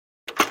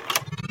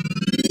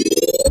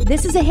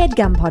This is a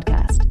HeadGum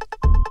podcast.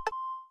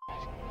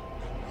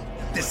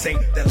 This ain't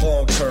that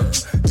long-term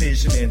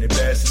vision and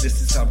investment.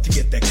 This is time to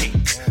get that cake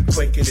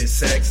quicker than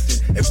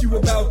Sexton. If you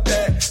about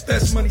that,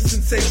 that's money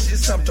sensation.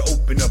 It's time to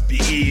open up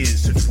your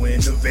ears to Twin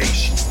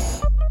Innovation.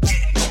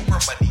 Getting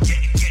Oprah money,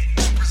 getting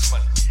Oprah's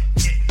money.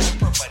 Getting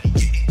Oprah money,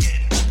 getting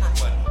Oprah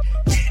money.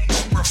 Getting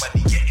Oprah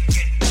money, getting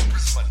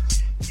Oprah's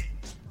money.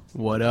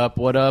 What up,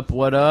 what up,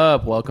 what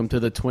up? Welcome to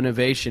the Twin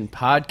Innovation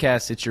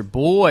podcast. It's your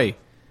boy,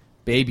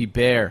 Baby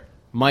Bear,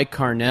 Mike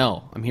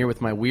Carnell. I'm here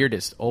with my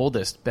weirdest,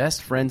 oldest,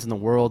 best friends in the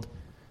world,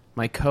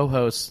 my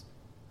co-hosts,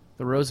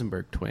 the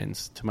Rosenberg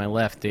twins. To my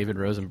left, David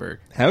Rosenberg.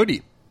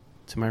 Howdy.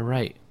 To my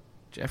right,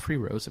 Jeffrey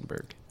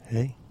Rosenberg.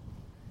 Hey.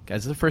 Guys,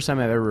 this is the first time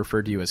I've ever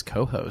referred to you as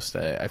co-host.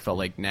 I felt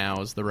like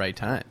now is the right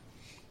time.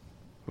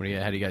 How do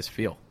you guys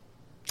feel?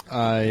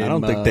 I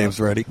don't think Dave's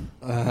ready.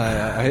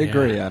 I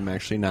agree. I'm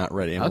actually not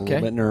ready. I'm a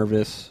little bit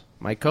nervous.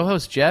 My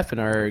co-host Jeff and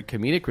our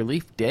comedic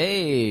relief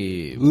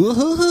Dave.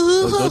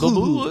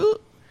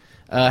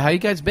 How you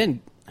guys been?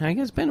 I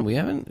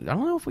don't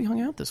know if we hung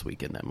out this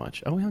weekend that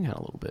much. Oh, we hung out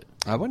a little bit.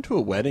 I went to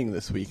a wedding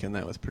this weekend.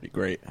 That was pretty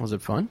great. Was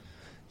it fun?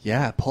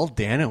 Yeah, Paul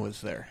Dano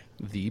was there.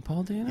 The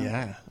Paul Dano?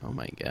 Yeah. Oh,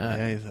 my God.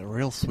 Yeah, he's a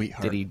real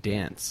sweetheart. Did he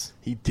dance?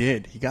 He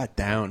did. He got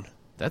down.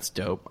 That's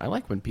dope. I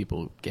like when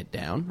people get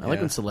down. I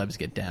like when celebs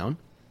get down.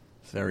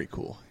 Very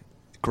cool.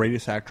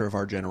 Greatest actor of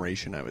our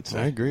generation, I would say.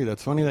 I agree.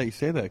 That's funny that you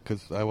say that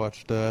because I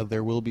watched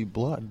There Will Be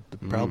Blood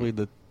probably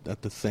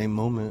at the same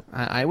moment.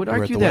 I would We were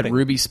at argue the that wedding.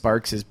 Ruby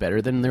Sparks is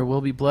better than There Will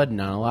Be Blood.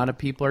 Not a lot of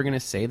people are going to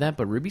say that,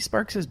 but Ruby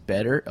Sparks is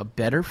a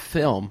better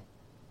film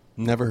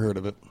Never heard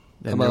of it.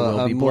 than There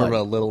Will Be I'm more Blood. of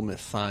a Little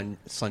Miss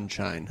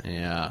Sunshine.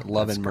 Yeah,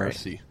 Love that's and great.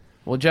 Mercy.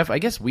 Well, Jeff, I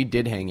guess we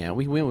did hang out.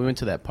 We went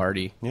to that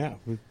party. Yeah,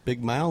 with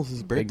Big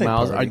Miles' birthday Big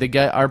Miles, party.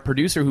 our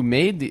producer who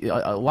made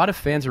a lot of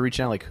fans are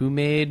reaching out like, who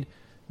made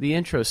the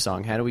intro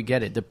song? How do we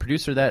get it? The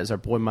producer of that is our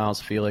boy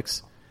Miles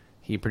Felix.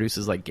 He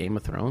produces like Game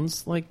of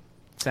Thrones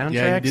soundtracks,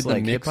 Yeah, he did the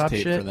like hip hop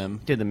mixtape shit. for them.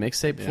 Did the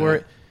mixtape Yeah. for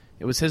it.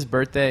 It was his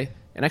birthday,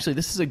 and actually,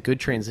 this is a good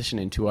transition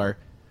into our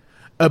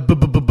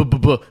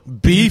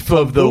beef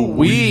of the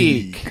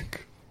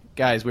week.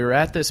 Guys, we were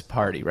at this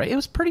party, right? It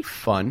was pretty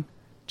fun,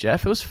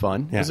 Jeff. It was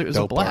fun. Yeah, it was a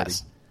dope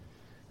blast.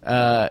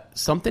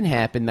 Something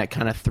happened that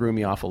kind of threw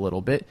me off a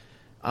little bit.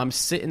 I'm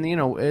sitting,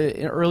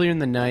 earlier in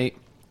the night.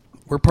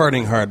 We're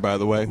partying hard, by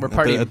the way. We're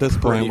partying at this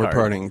pretty point. We're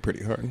hard. partying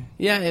pretty hard.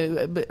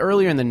 Yeah, but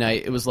earlier in the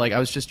night, it was like I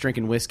was just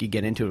drinking whiskey,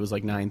 get into it. It was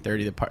like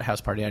 9:30. The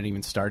house party hadn't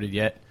even started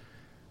yet.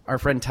 Our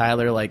friend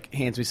Tyler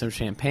hands me some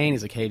champagne.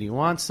 He's like, "Hey, do you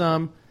want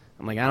some?"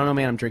 I'm like, "I don't know,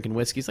 man. I'm drinking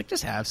whiskey." He's like,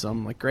 "Just have some."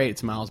 I'm like, "Great,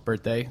 it's Miles'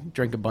 birthday."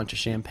 Drink a bunch of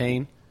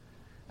champagne.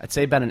 I'd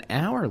say about an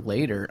hour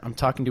later, I'm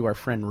talking to our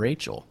friend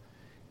Rachel,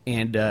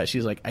 and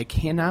she's like, "I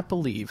cannot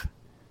believe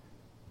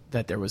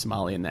that there was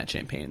Molly in that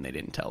champagne and they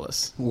didn't tell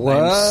us." What?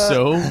 I'm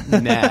so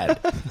mad.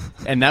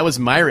 And that was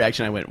my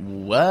reaction. I went,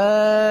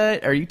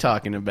 "What are you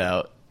talking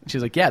about?"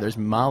 She's like, "Yeah, there's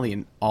Molly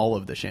in all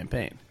of the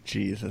champagne."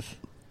 Jesus.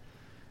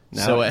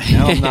 Now, So,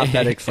 now I'm not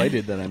that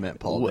excited that I met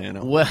Paul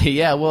Dano. Well,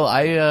 yeah, well,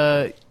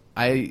 I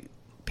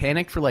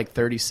panicked for like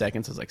 30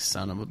 seconds. I was like,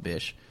 son of a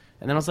bitch.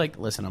 And then I was like,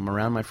 listen, I'm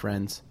around my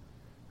friends.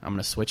 I'm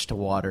going to switch to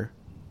water.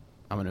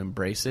 I'm going to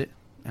embrace it.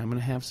 And I'm going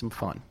to have some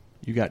fun.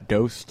 You got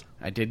dosed.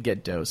 I did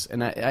get dosed.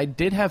 And I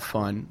did have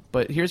fun.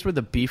 But here's where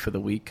the beef of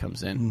the week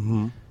comes in.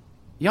 Mm-hmm.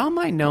 Y'all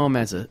might know him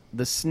as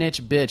the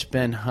snitch bitch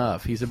Ben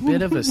Huff. He's a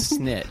bit of a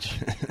snitch.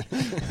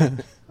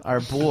 Our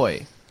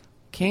boy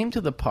came to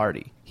the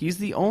party. He's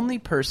the only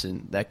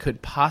person that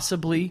could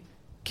possibly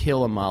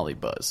kill a Molly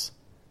Buzz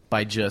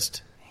by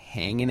just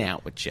hanging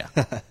out with you.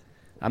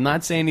 I'm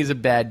not saying he's a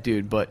bad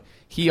dude, but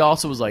he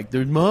also was like,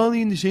 "There's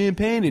Molly in the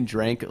champagne," and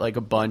drank like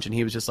a bunch, and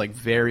he was just like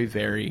very,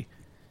 very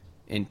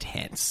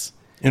intense.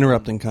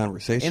 Interrupting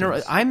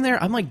conversations. I'm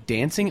there. I'm like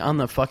dancing on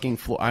the fucking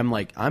floor.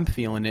 I'm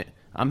feeling it.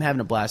 I'm having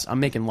a blast. I'm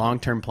making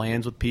long-term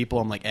plans with people.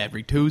 I'm like,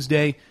 every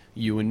Tuesday,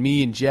 you and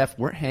me and Jeff,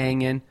 we're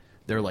hanging.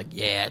 They're like,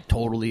 yeah,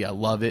 totally. I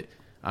love it.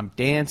 I'm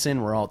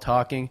dancing. We're all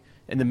talking.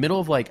 In the middle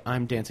of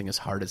I'm dancing as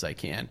hard as I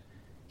can.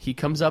 He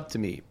comes up to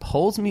me,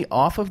 pulls me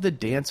off of the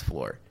dance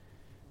floor,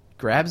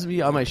 grabs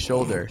me on my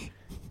shoulder,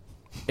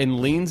 and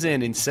leans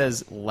in and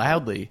says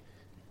loudly,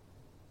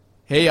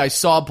 "Hey, I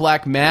saw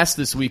Black Mass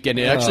this weekend.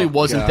 It actually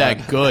wasn't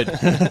that good."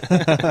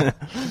 I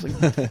was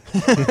like,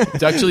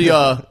 it's actually,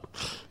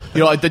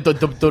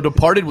 The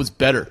Departed was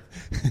better.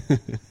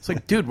 It's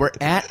like, dude, we're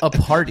at a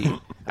party.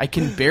 I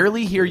can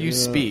barely hear you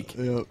speak.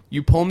 Yeah.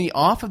 You pull me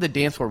off of the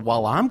dance floor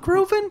while I'm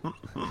grooving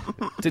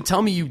to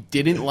tell me you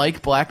didn't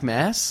like Black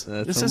Mass?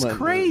 This is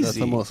crazy.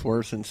 That's almost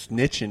worse than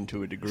snitching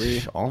to a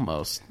degree.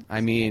 Almost.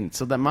 I mean,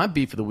 so that my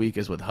beef of the week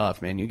is with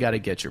Huff, man. You got to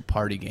get your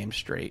party game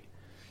straight.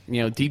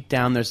 Deep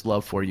down there's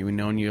love for you. We've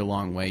known you a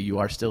long way. You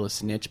are still a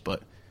snitch,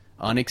 but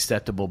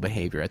unacceptable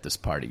behavior at this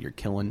party. You're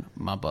killing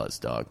my buzz,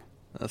 dog.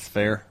 That's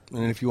fair.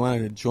 And if you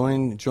wanted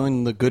to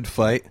join the good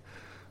fight,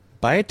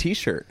 buy a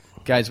T-shirt.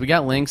 Guys, we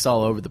got links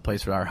all over the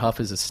place for our Huff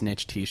is a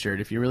Snitch T-shirt.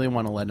 If you really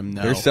want to let them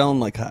know. They're selling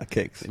like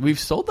hotcakes. We've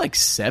sold like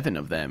 7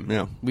 of them.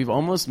 Yeah. We've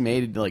almost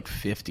made like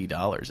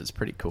 $50. It's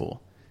pretty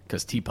cool.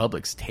 because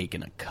TeePublic's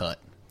taking a cut.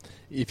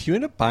 If you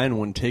end up buying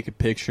one, take a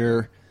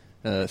picture,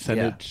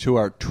 send it to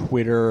our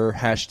Twitter,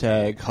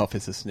 #Huff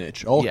is a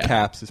snitch. All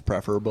caps is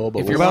preferable.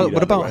 But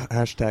what about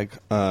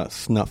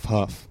 #Snuff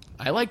Huff?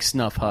 I like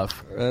Snuff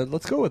Huff.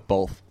 Let's go with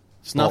both.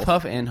 Snuff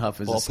Huff and Huff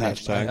is both a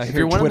snitch. hashtags. I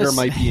hear Twitter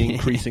might be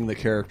increasing the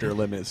character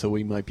limit, so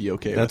we might be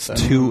okay with that.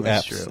 That's 2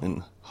 F's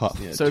in Huff.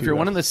 Yeah, so if you're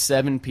one of Fs. the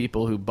 7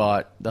 people who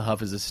bought the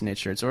Huff is a snitch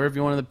shirts, or if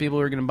you're one of the people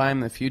who are going to buy them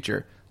in the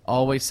future,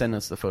 always send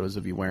us the photos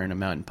of you wearing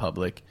them out in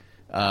public.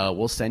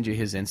 We'll send you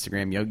his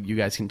Instagram. You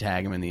guys can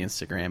tag him in the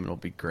Instagram. It'll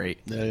be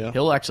great. Yeah.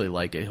 He'll actually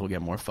like it. He'll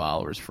get more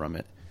followers from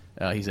it.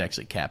 He's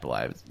actually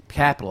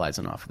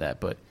capitalizing off of that.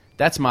 But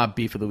that's my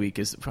beef of the week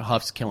is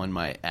Huff's killing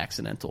my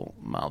accidental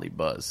Molly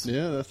buzz.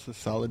 Yeah, that's a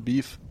solid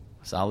beef.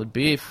 Solid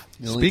beef.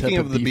 Speaking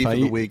of the beef of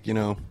the week,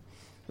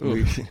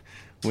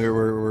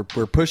 we're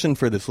pushing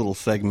for this little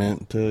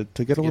segment to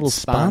get a little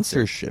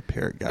sponsorship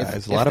here,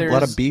 guys. A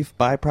lot of beef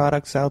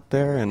byproducts out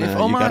there, and you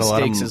got a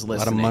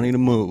lot of money to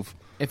move.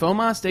 If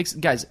Omaha Steaks,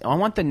 guys, I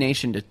want the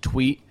nation to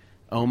tweet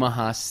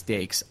Omaha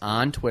Steaks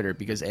on Twitter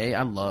because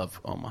I love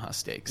Omaha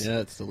Steaks. Yeah,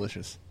 it's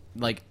delicious.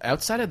 Like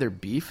outside of their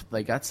beef,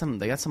 they got some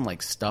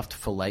like stuffed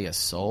filet of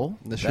sole.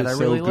 This shit's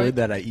so good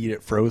that I eat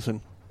it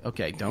frozen.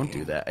 Okay, don't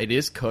do that. It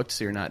is cooked,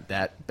 so you're not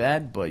that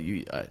bad, but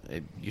you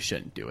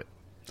shouldn't do it.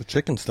 The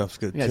chicken stuff's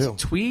good too.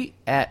 Tweet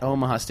at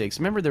Omaha Steaks.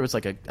 Remember there was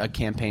like a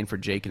campaign for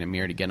Jake and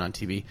Amir to get on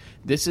TV.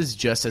 This is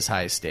just as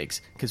high as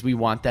steaks because we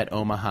want that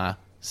Omaha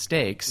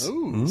Steaks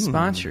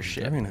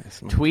sponsorship. Very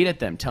nice. Tweet at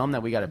them. Tell them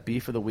that we got a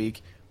beef of the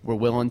week. We're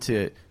willing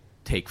to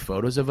take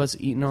photos of us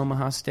eating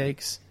Omaha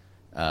Steaks.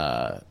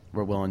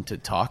 We're willing to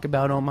talk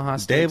about Omaha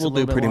Steaks. Dave will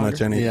do pretty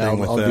much anything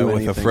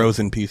with a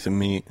frozen piece of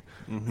meat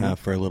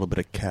for a little bit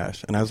of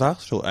cash. And I was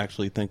also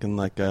actually thinking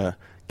like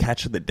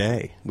catch of the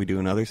day. We do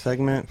another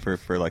segment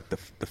for like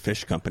the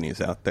fish companies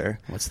out there.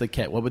 What's the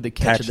what would the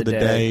catch of the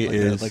day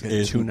is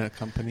a tuna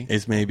company?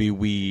 Is maybe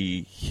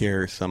we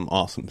hear some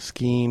awesome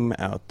scheme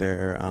out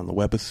there on the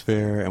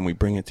webosphere and we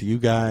bring it to you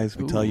guys.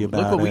 We tell you about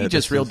it. Look what we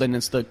just reeled in.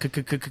 It's the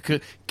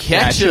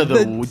catch of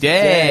the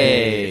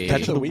day.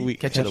 Catch of the week.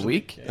 Catch of the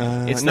week.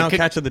 It's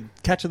catch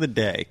of the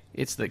day.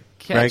 It's the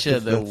catch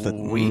of the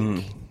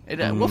week.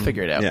 We'll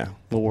figure it out. Yeah,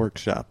 we'll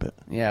workshop it.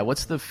 Yeah,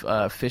 what's the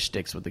fish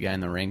sticks with the guy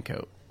in the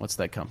raincoat? What's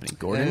that company?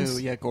 Gordon's? Oh,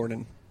 yeah,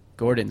 Gordon.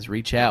 Gordon's,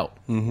 reach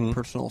out.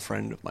 Personal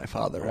friend of my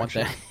father, I want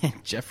that.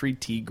 Jeffrey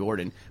T.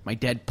 Gordon. My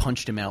dad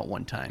punched him out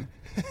one time.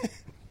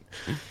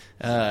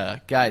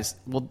 Guys,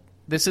 well,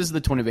 this is the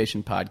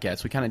Twinnovation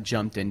podcast. We kind of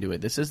jumped into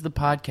it. This is the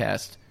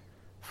podcast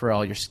for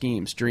all your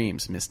schemes,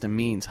 dreams,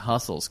 misdemeans,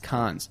 hustles,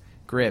 cons,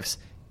 grifts.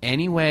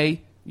 Any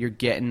way you're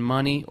getting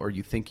money or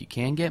you think you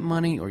can get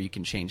money or you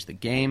can change the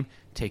game,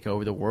 take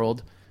over the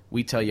world,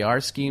 we tell you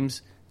our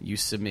schemes, you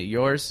submit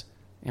yours,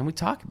 and we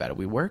talk about it.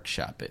 We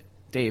workshop it.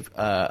 Dave,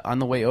 on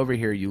the way over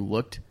here,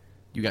 you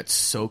got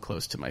so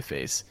close to my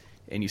face,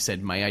 and you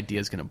said, my idea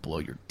is going to blow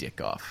your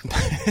dick off.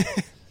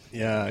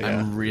 Yeah.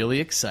 I'm really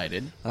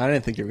excited. I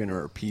didn't think you were going to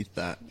repeat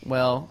that.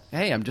 Well,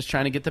 hey, I'm just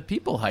trying to get the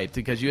people hyped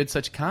because you had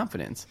such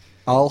confidence.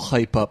 I'll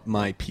hype up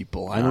my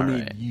people. I don't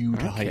need you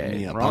to hype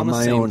me up. I'm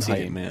my own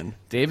hype man.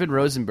 David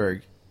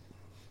Rosenberg,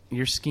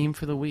 your scheme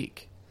for the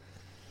week.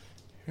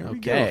 Here we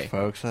go,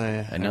 folks.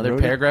 Another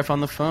paragraph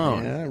on the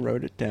phone. Yeah, I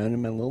wrote it down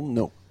in my little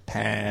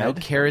notepad. How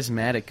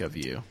charismatic of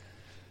you.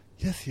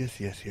 Yes. You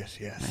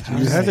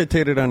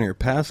hesitated on your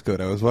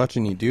passcode. I was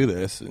watching you do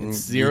this.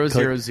 It's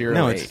 0008.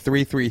 No, it's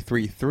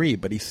 3333,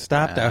 but he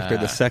stopped after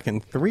the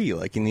second 3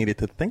 like he needed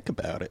to think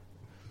about it.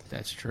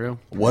 That's true.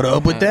 What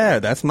up with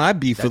that? That's my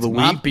beef of the week.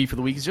 My beef of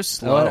the week is just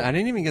slow. I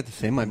didn't even get to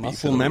say my beef.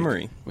 Muscle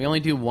memory. We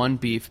only do one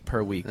beef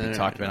per week. We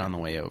talked about it on the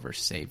way over.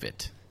 Save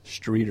it.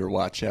 Streeter,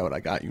 watch out.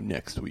 I got you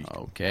next week.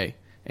 Okay.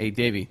 Hey,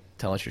 Davey,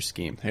 tell us your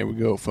scheme. Here we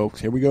go,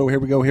 folks. Here we go.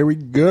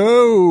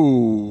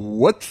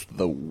 What's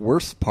the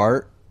worst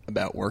part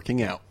about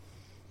working out?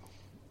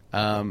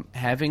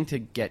 Having to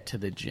get to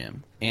the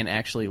gym and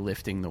actually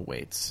lifting the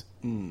weights.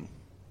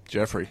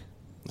 Jeffrey.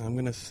 I'm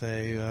going to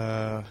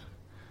say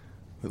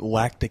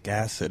lactic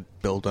acid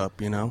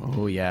buildup,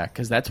 Oh, yeah,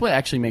 because that's what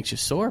actually makes you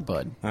sore,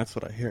 bud. That's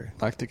what I hear.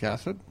 Lactic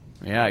acid?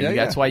 Yeah,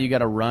 that's why you got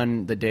to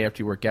run the day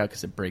after you work out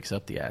because it breaks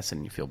up the acid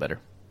and you feel better.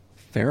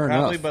 Fair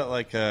Probably, enough. But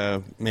like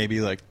maybe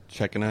like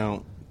checking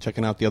out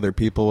the other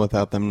people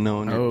without them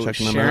knowing you're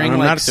checking them out. I'm not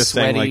like just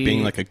sweaty, saying like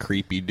being like a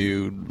creepy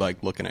dude,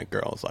 like looking at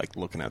girls, like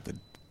looking at the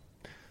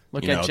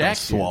Jack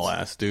swole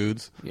ass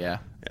dudes. Yeah.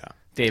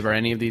 Dave, are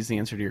any of these the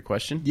answer to your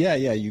question? Yeah.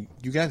 You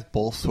guys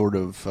both sort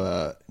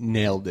of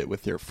nailed it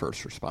with your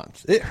first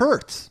response. It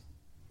hurts,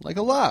 like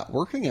a lot.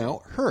 Working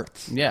out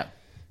hurts. Yeah.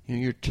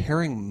 You're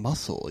tearing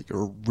muscle.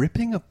 You're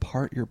ripping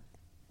apart your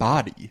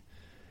body.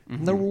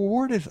 And the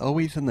reward is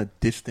always in the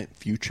distant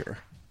future.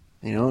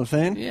 You know what I'm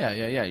saying? Yeah.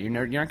 You're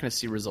not going to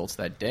see results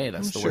that day.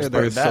 That's the sure worst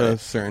part there's about it.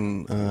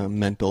 Certain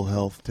mental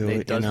health to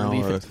it.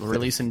 Does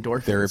release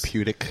endorphins.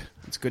 Therapeutic.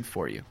 It's good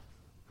for you.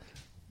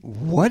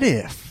 What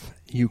if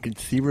you could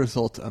see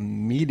results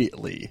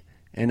immediately,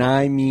 and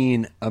I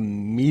mean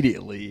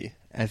immediately,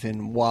 as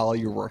in while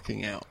you're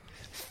working out?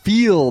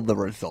 feel the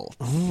results.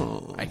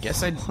 I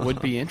guess I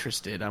would be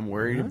interested. I'm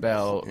worried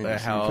about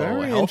how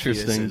very healthy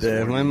interesting, this is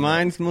Dave. for My me.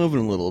 mind's moving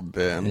a little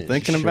bit. I'm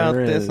thinking sure about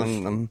this. is.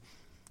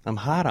 I'm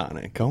hot on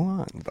it. Go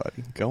on,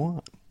 buddy. Go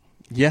on.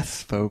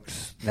 Yes,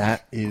 folks,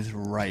 that is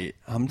right.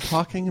 I'm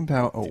talking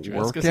about a you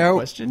ask us a workout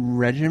question?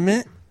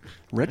 regiment.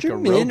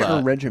 Regimen or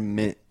robot.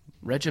 regiment?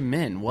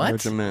 Regimen. What?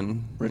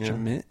 Regimen.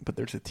 Regiment, but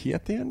there's a T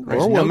at the end? Or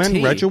no woman.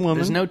 T. Regiwoman.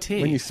 There's no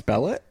T. When you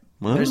spell it?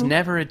 There's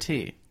never a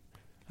T.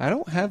 I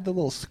don't have the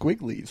little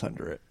squigglies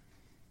under it.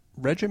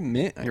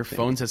 Regiment, I Your think.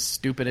 phone's as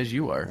stupid as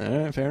you are.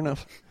 Fair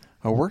enough.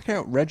 A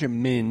workout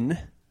regimen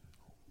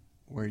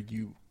where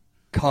you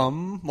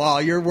come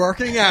while you're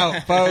working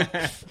out,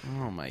 folks.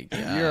 Oh my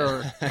god.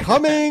 You're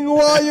coming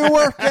while you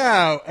work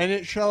out, and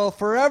it shall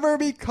forever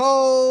be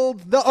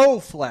called the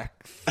O-Flex.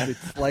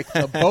 It's like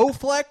the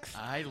Bowflex,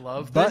 I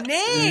love the but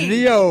name.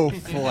 the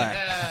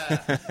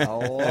O-Flex. A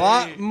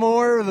lot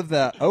more of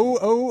the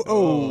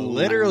O-O-O.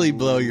 Literally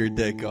blow your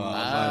dick off.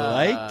 I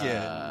like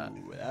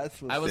it. That's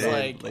what's I was up,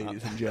 like,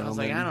 ladies and I gentlemen. was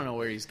like, I don't know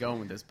where he's going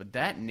with this, but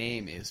that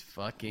name is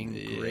fucking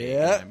great.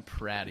 Yeah. And I'm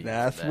proud of you.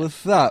 That's for that.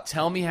 what's up.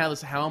 Tell me how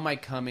am I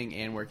coming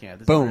and working out?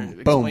 This Boom,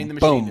 explain boom, the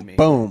machine to boom, me.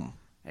 boom.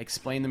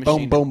 Explain the Boom,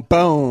 machine. boom,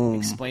 boom.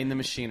 Explain the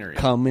machinery.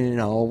 Coming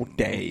all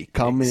day.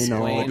 Coming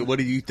all Explain. day. What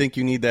do you think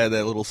you need that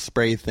little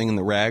spray thing in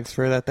the rags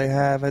for that they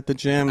have at the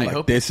gym? I Like,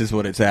 hope- this is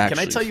what it's actually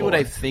Can I tell you for. what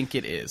I think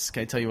it is?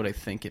 Can I tell you what I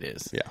think it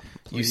is? Yeah.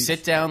 You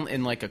sit down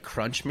in like a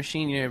crunch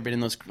machine. You ever been in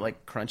those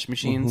like crunch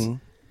machines?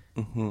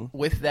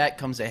 With that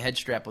comes a head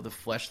strap with a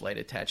fleshlight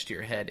attached to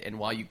your head, and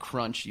while you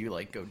crunch, you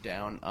like go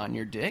down on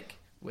your dick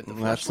with the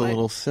That's a fleshlight.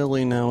 little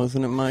silly now,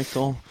 isn't it,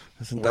 Michael?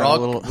 Isn't We're that all, a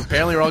little...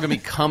 apparently, we're all gonna be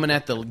coming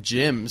at the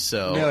gym.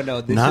 So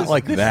No, this Not is,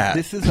 like this, that.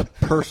 This is a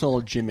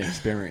personal gym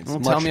experience. Well,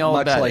 much, tell me all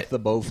much about like it. the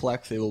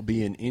Bowflex, it will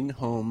be an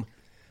in-home.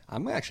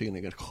 I'm actually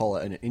going to call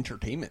it an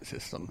entertainment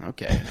system.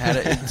 Okay,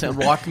 so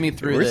walk me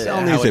through We're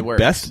selling how these it at works.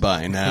 Best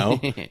Buy now.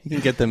 You can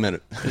get them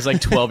at... There's like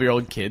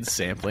 12-year-old kids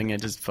sampling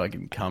it, just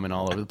fucking coming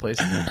all over the place.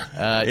 Tell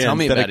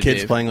me instead about of kids it,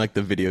 Dave. playing like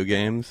the video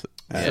games.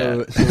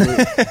 Yeah. So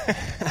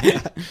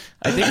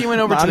I think he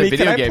went over to Mommy, the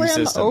video can I game play on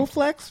system. the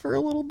O-Flex for a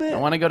little bit? I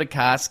want to go to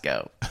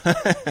Costco.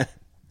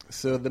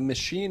 So the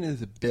machine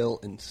is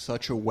built in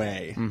such a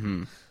way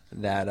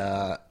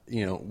that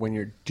when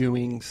you're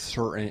doing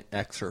certain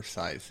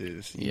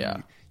exercises, Yeah.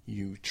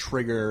 you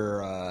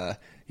trigger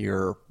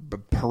your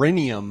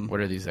perineum. What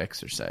are these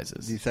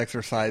exercises? These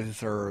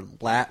exercises are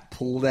lat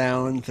pull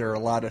downs. There are a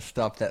lot of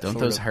stuff that Don't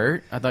sort those of,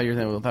 hurt? I thought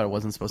it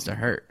wasn't supposed to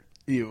hurt.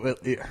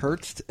 It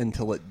hurts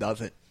until it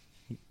doesn't.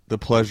 The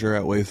pleasure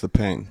outweighs the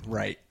pain.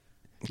 Right.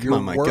 Come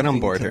on, Mike, get on working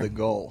board to here. the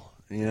goal.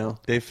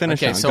 Dave,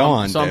 finish Okay, on. so Go I'm,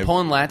 on, so Dave. I'm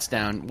pulling lats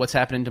down. What's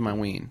happening to my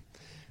ween?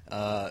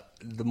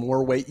 The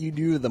more weight you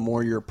do, the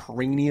more your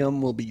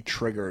perineum will be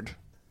triggered.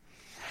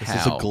 This is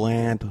a How?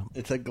 gland,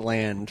 It's a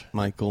gland.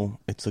 Michael.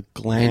 It's a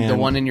gland. And the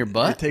one in your It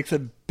butt? takes a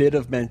bit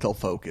of mental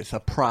focus, a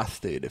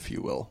prostate, if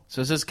you will.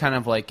 So this is kind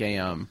of like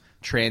a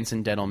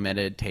transcendental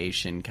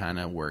meditation kind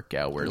of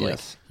workout where like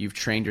Yes. you've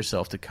trained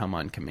yourself to come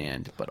on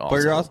command, but also,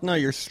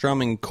 But you're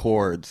strumming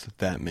chords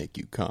that make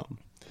you come.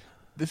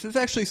 This is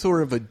actually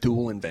sort of a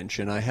dual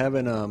invention. I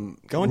haven't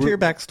Go into your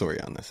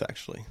backstory on this,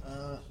 actually.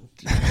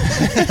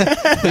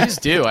 please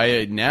do.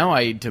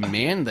 I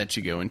demand that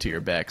you go into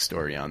your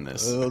backstory on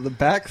this, the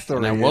backstory,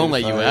 and I won't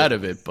is, let you out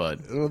of it.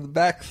 But The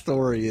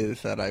backstory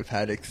is that I've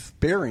had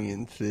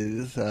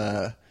experiences,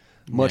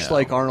 much Yeah.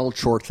 like Arnold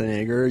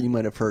Schwarzenegger. You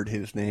might have heard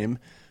his name,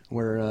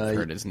 where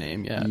heard his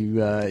name, yeah.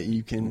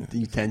 you tend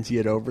to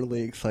get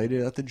overly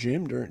excited at the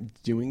gym during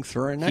doing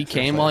certain. He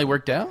came while he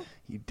worked out.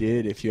 He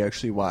did. If you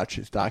actually watch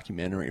his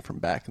documentary from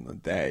back in the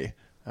day,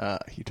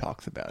 he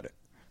talks about it.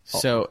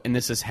 So, and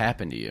this has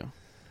happened to you.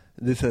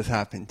 This has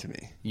happened to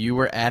me. You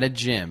were at a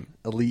gym.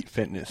 Elite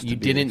Fitness. to You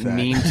be didn't exact.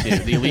 mean to.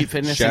 The Elite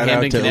Fitness Shout in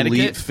Hamden, out to Connecticut.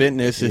 Elite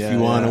Fitness if Yeah, you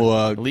want to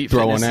Elite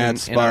throw an Fitness ad in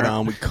spot our-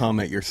 on. We come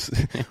at your,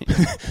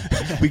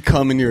 we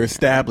come in your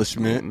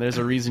establishment. There's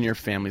a reason your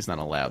family's not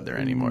allowed there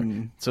anymore.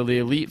 So the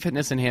Elite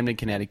Fitness in Hamden,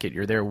 Connecticut,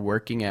 you're there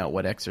working out.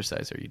 What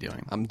exercise are you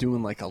doing? I'm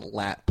doing like a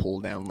lat pull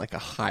down, like a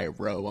high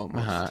row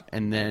almost.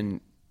 And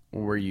then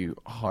were you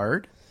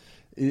hard?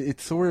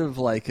 It's sort of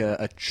like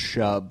a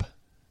chub.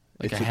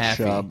 Like it's a halfie.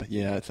 chub.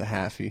 Yeah, it's a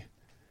halfie.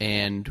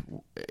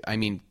 And I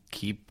mean,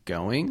 keep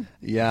going.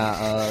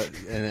 Yeah,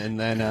 and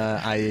then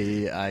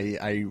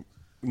I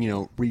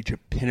reach a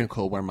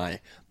pinnacle where my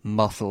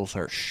muscles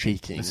are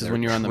shaking. This is They're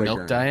when you're on the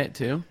milk triggering. diet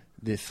too.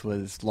 This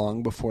was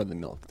long before the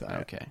milk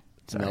diet. Okay,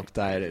 The sorry. milk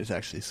diet has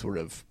actually sort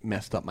of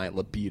messed up my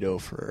libido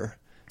for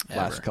the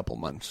last Ever. couple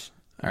months.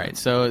 All right,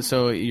 so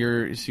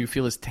you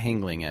feel this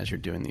tingling as you're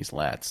doing these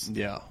lats.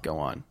 Yeah. Go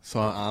on. So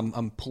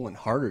I'm pulling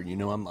harder.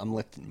 I'm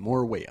lifting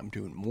more weight. I'm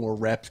doing more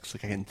reps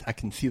because I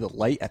can see the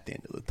light at the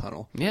end of the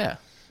tunnel. Yeah.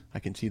 I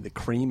can see the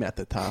cream at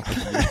the top.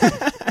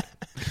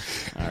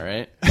 All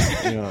right.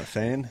 You know what I'm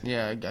saying?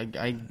 Yeah,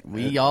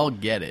 we all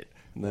get it.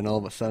 And then all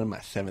of a sudden, my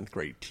 7th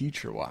grade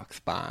teacher walks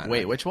by. and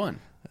Wait, which one?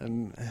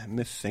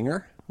 Miss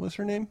Singer was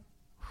her name?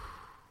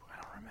 I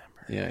don't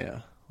remember. Yeah.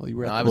 Well, you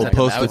were. We'll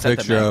post a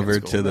picture of her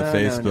to the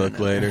Facebook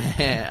later.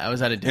 I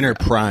was at a in her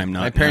prime.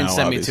 My parents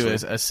sent me to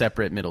a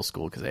separate middle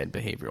school because they had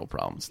behavioral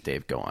problems.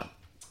 Dave, go on.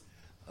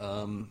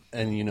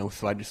 And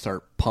so I just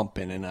start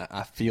pumping, and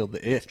I feel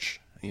the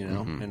itch,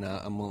 and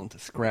I'm willing to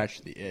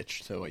scratch the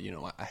itch. So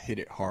I hit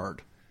it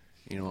hard.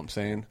 You know what I'm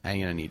saying? I'm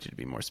gonna need you to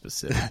be more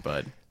specific,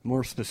 bud.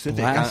 More specific.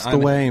 Blast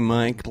away,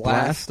 Mike.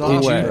 Blast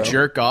away. Did you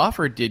jerk off,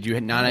 or did you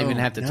not even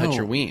have to touch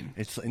your ween?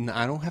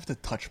 I don't have to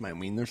touch my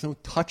ween. There's no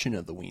touching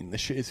of the ween.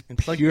 This shit is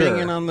it's pure. Like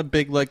banging on the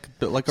big, like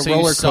a so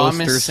roller you saw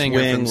coaster Miss Singer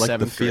swing, from like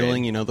the 7th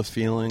feeling. grade. The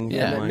feeling.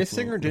 Yeah, Miss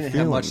Singer didn't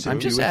have much to do with it. I'm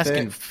just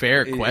asking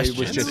fair questions. It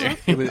was just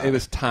it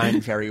was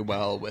timed very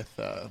well with.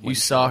 You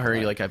saw her.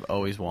 You're like, I've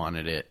always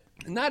wanted it.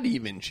 Not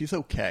even. She's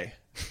okay.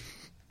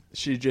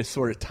 She just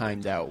sort of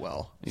timed out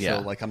well.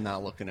 Yeah. So, I'm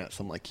not looking at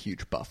some,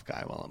 huge buff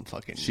guy while I'm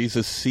fucking... She's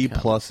a C+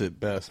 at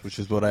best, which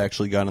is what I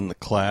actually got in the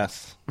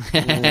class.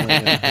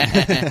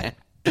 Okay.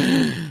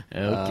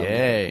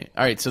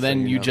 All right, so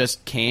then you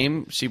just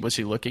came. Was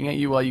she looking at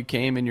you while you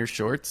came in your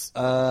shorts?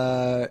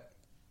 No.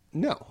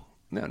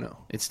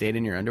 It stayed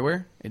in your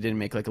underwear? It didn't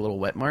make, a little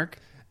wet mark?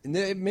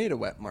 It made a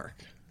wet mark.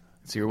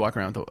 So you were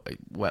walking around with a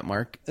wet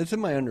mark? It's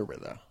in my underwear,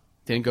 though.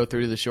 Didn't go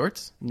through to the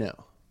shorts? No.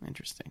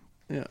 Interesting.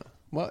 Yeah.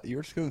 Well,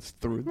 yours goes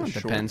through the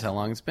shorts. Depends how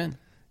long it's been.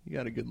 You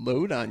got a good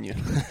load on you.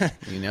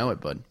 You know it,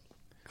 bud.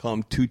 Call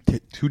him two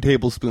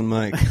tablespoon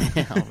Mike.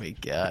 Oh, my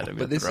God.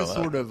 But this is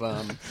sort of...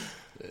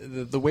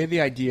 the way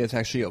the idea is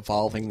actually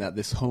evolving, that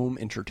this home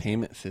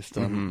entertainment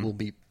system will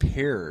be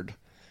paired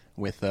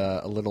with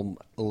a little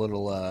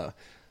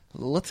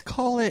let's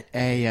call it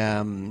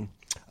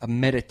a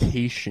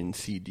meditation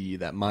CD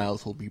that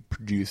Miles will be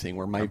producing,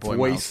 where my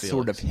voice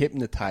sort of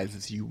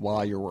hypnotizes you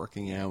while you're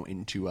working out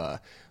into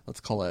let's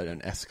call it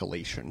an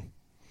escalation.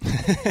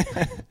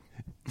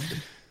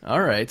 All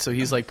right, so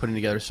he's putting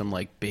together some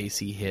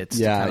bassy hits.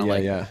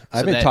 Yeah. I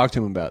haven't talked to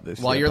him about this.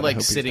 While you're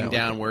sitting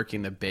down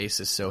working, the bass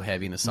is so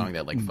heavy in the song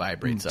that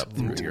vibrates up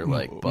through your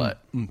butt,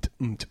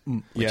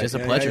 which is a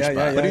pleasure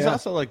spot. But he's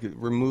also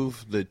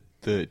remove the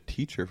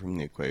teacher from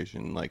the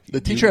equation.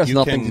 The teacher has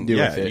nothing to do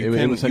with it.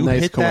 It was a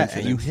nice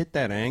coincidence. You hit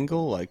that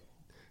angle,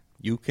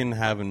 you can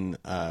have an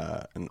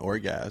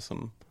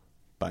orgasm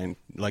by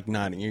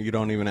nodding. You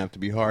don't even have to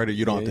be hard, or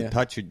you don't have to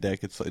touch your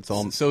dick. It's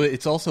all. So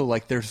it's also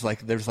there's a.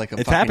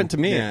 It's happened to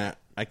me. Yeah.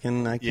 I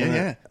can. There's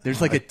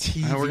a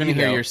TV. We're gonna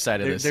hear your side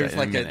of this. There's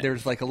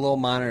there's a little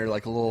monitor, a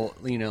little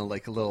a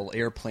little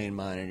airplane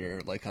monitor,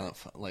 on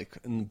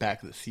in the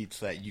back of the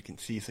seats that you can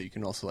see, so you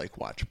can also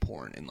watch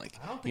porn and I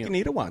don't think you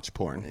need to watch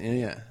porn.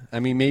 Yeah.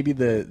 I mean, maybe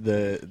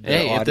the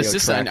hey, if the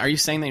system, track. Are you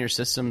saying that your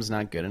system's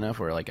not good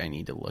enough, or I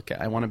need to look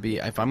at? I want to be.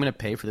 If I'm going to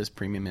pay for this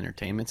premium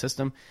entertainment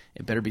system,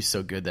 it better be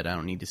so good that I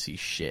don't need to see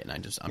shit, and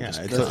I'm just.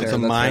 It's a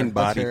mind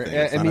body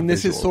thing. I mean,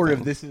 this is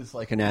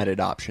an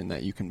added option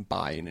that you can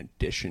buy in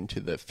addition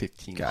to the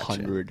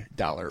 $1,500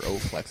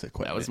 Oflex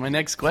equipment. That was my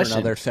next question. For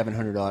another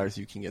 $700,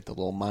 you can get the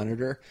little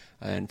monitor,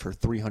 and for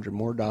 $300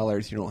 more,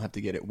 you don't have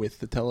to get it with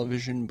the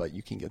television, but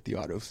you can get the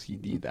auto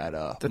CD that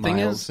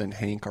Miles and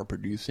Hank are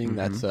producing.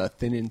 That's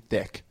thin and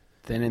thick.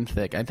 Thin and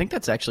thick. I think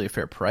that's actually a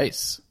fair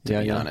price, to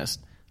be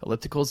honest.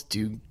 Ellipticals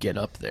do get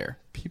up there.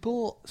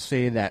 People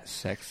say that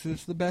sex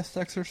is the best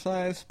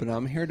exercise, but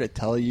I'm here to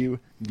tell you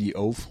the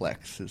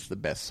Oflex is the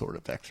best sort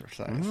of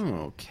exercise.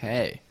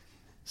 Okay.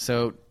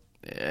 So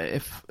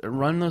if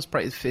run those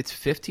prices, it's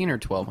 $1,500 or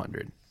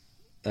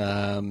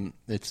 $1,200?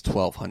 It's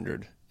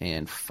 $1,200.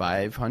 And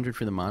 $500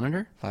 for the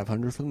monitor?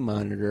 $500 for the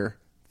monitor.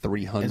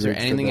 $300. Is there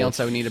anything for else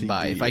I would need CD, to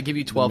buy? If I give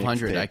you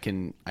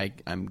 $1,200,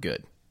 I'm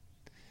good.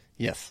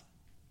 Yes.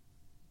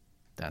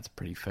 That's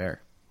pretty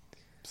fair.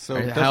 So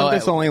doesn't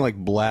this only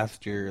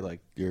blast your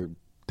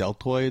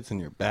deltoids and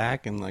your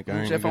back and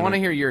Jeff, I want to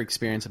hear your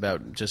experience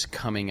about just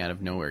coming out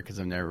of nowhere, because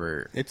I've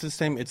never. It's the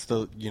same. It's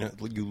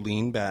you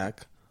lean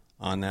back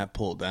on that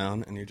pull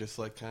down, and you're just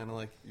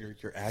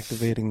you're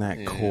activating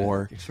that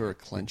core. You're sort of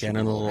clenching.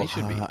 I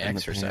should be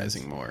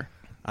exercising more.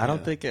 I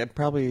don't think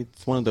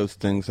it's one of those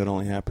things that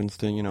only happens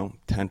to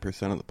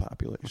 10% of the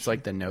population. It's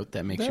like the note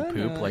that makes you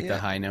poop, the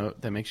high note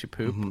that makes you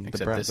poop.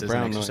 Except this is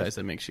an exercise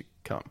that makes you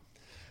come.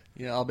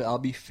 Yeah, I'll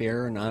be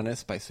fair and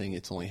honest by saying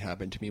it's only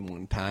happened to me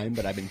one time,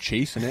 but I've been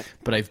chasing it.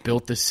 But I've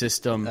built the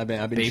system I've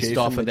been based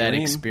off of that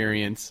dream.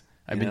 experience.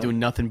 I've been doing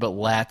nothing but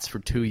lats for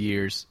 2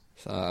 years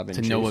so I've been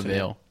to no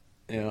avail.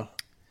 Yeah.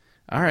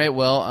 All right.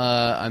 Well,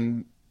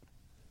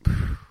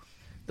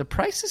 the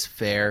price is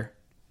fair.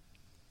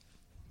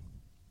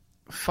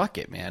 Fuck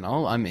it, man.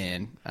 I'm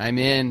in. I'm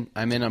in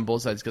on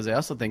both sides, because I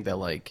also think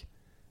that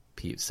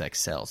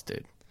sex sells,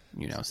 dude.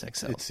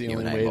 Sex sells. It's the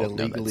only way to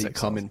legally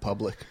come in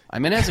public. I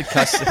mean, as a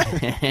customer,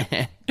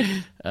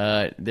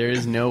 there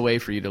is no way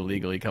for you to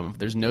legally come.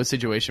 There's no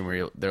situation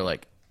where they're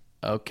like,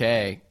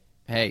 okay,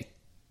 hey,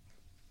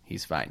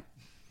 he's fine.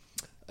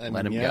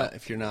 Let him go.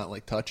 If you're not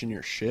touching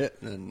your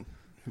shit, then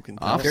Who can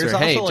tell? Officer, There's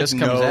hey, also, it just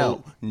like, comes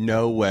out.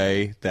 no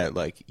way that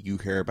like you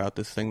hear about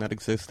this thing that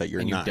exists that you're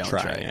And you not don't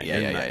try trying it. it. Yeah,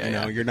 You're yeah, not- yeah, You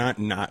know, yeah. you're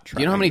not trying.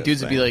 You know how many this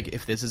dudes would be thing. like,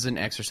 if this is an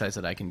exercise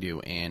that I can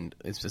do and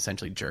it's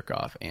essentially jerk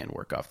off and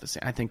work off the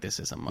same. I think this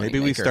is a money Maybe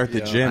we maker. start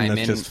the gym I'm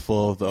that's in just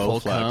full of the full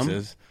cum.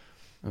 O-flexes.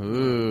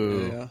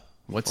 Ooh. Yeah.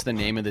 What's the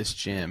name of this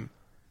gym?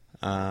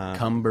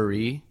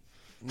 Cumberee?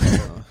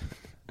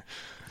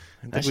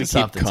 I That's think we just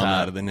off keep the cum top.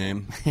 out of the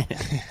name.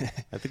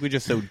 I think we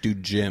just do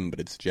gym, but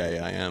it's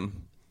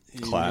JIM.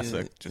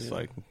 Classic. Just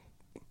like,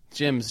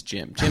 Jim's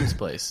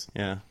place.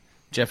 yeah.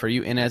 Jeff, are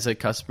you in as a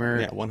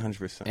customer Yeah,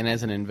 100%. and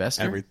as an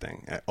investor?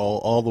 Everything.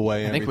 All the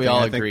way. I think we everything. all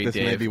I think agree, this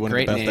may Dave. be one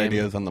Great of the best name.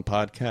 ideas on the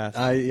podcast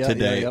Yeah,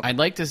 today. yeah. I'd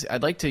like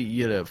to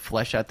you to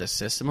flesh out the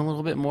system a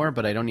little bit more,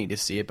 but I don't need to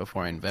see it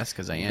before I invest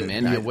because I am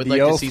in. I would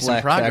like to see some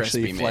O-flex progress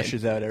actually be made.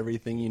 fleshes out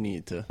everything you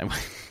need to.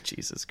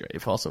 Jesus Christ!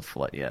 If also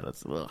yeah,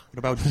 that's ugh. What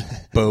about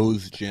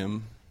Bo's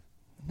Gym?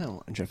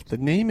 No, Jeff, the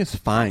name is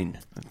fine.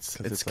 It's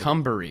it's like-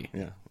 Cumberee.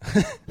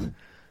 Yeah.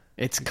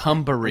 It's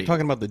Cumberee. We're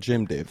talking about the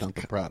gym, Dave, not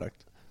the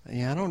product.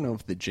 Yeah, I don't know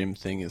if the gym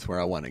thing is where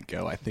I want to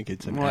go. I think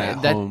it's an Well,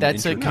 at-home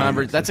that's a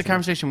entertainment that's a system.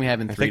 conversation we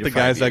have in I 3 think to the 5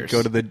 guys that years.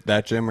 go to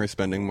that gym are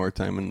spending more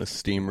time in the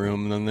steam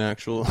room than the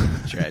actual.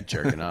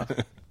 jerking off.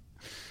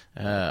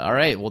 All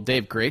right, well,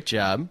 Dave, great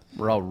job.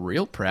 We're all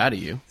real proud of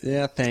you.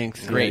 Yeah,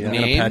 thanks. Great yeah, I'm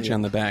name. gonna pat you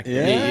on the back.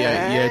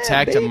 Yeah. You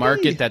attacked baby. a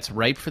market that's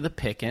ripe for the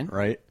picking,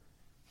 Right.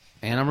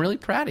 and I'm really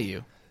proud of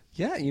you.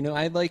 Yeah,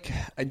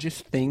 I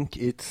just think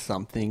it's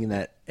something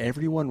that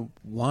everyone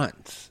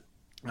wants,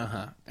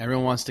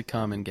 Everyone wants to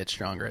come and get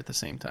stronger at the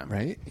same time,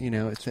 right?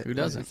 Who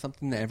doesn't? It's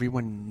something that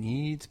everyone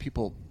needs.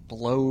 People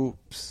blow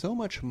so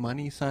much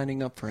money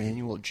signing up for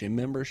annual gym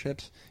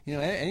memberships. You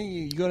go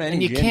to any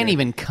And you gym, can't you're-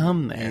 even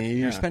come there. and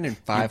you're spending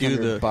You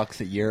do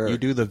 $500 a year. You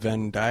do the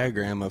Venn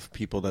diagram of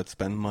people that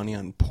spend money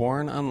on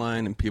porn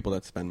online and people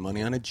that spend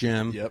money on a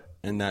gym. Yep.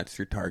 And that's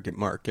your target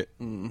market.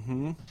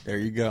 Mm-hmm. There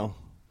you go.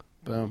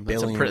 Boom.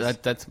 Billions.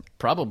 That's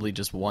probably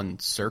just one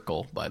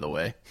circle, by the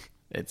way.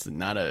 It's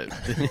not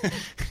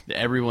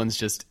everyone's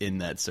just in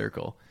that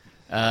circle.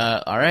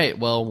 All right.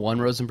 Well, one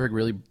Rosenberg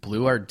really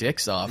blew our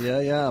dicks off.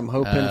 Yeah. I'm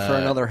hoping for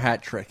another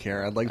hat trick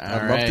here. I'd love to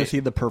right. see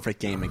the perfect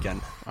game again.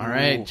 All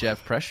right,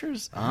 Jeff.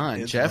 Pressure's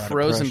on. It's a Jeff lot of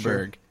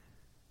Rosenberg,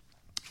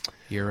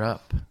 you're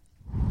up.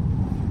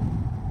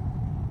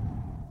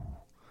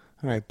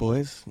 All right,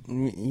 boys.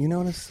 You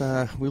notice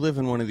we live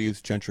in one of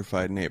these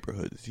gentrified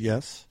neighborhoods,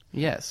 yes?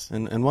 Yes.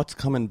 And what's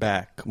coming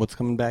back? What's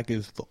coming back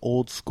is the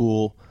old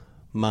school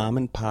mom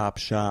and pop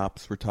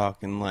shops. We're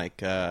talking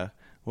like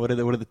what are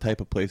the type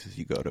of places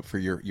you go to for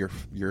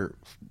your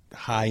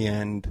high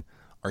end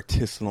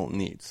artisanal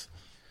needs?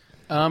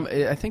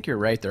 I think you're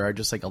right. There are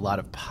just like a lot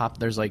of pop.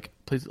 There's like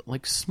places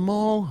like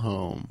Small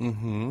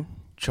Home,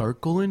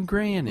 Charcoal and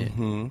Granite.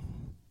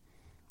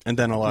 And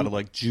then a lot of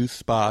like juice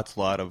spots, a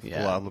lot of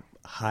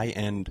high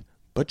end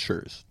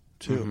butchers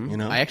too. You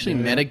know, I actually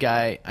met a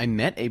guy. I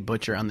met a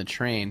butcher on the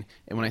train,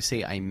 and when I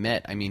say I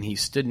mean he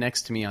stood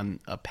next to me on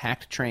a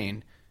packed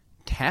train,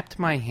 tapped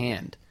my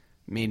hand,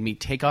 made me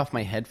take off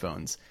my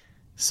headphones,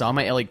 saw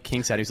my LA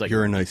King side. He was like,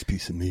 you're a nice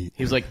piece of meat.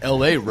 He was like,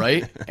 LA,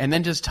 right? And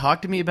then just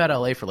talked to me about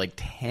LA for like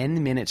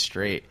 10 minutes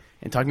straight.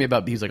 And talked to me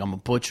about, he was like, I'm a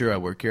butcher. I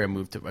work here. I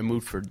moved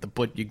for the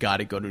butcher. You got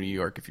to go to New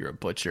York if you're a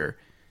butcher.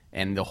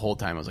 And the whole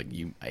time I was like,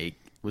 I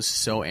was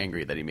so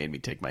angry that he made me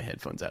take my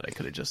headphones out. I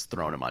could have just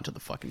thrown him onto the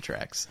fucking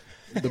tracks.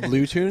 The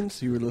Blue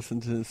Tunes? You were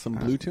listening to some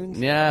Blue Tunes?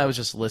 Yeah, I was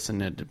just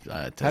listening to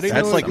How do you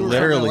That's know like you were from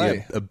literally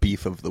LA? a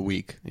beef of the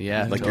week.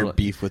 Yeah, like totally. your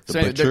beef with the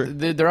So butcher.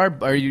 There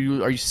are you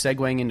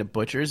segueing into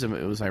butchers?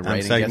 Was I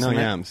right in guessing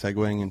that? I'm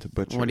segueing into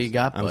butchers. What do you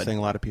got, I'm bud? saying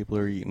a lot of people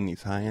are eating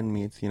these high end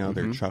meats. You know,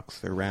 their chucks,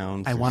 their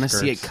rounds. I want to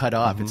see it cut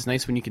off. It's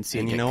nice when you can see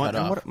And it you get know cut what?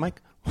 And off. what,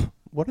 Mike?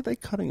 What are they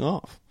cutting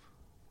off?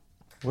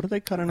 What are they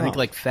cutting I off? think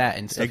like fat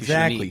and stuff.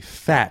 exactly You should eat.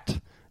 fat.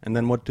 And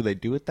then what do they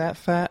do with that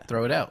fat?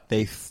 Throw it out.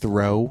 They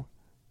throw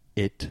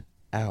it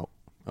out.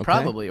 Okay?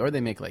 Probably, or they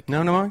make like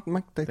No,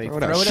 Mike. They throw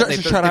it out. throw it out.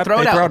 Shut They up.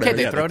 throw it out. Okay, Yeah,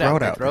 they throw it out.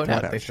 They throw it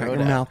out. They Shut throw it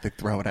your out. mouth. They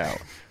throw it out.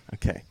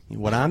 Okay.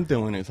 What I'm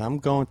doing is I'm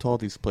going to all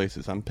these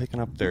places. I'm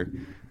picking up their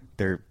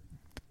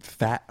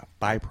fat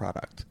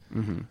byproduct.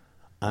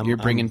 Mm-hmm. You're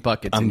bringing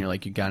buckets, and you're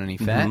like, you got any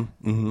fat?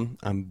 Mm-hmm.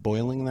 I'm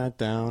boiling that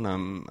down.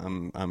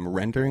 I'm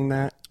rendering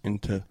that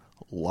into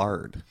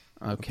lard.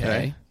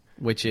 Okay.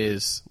 Which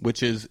is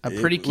a a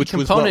pretty key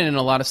component in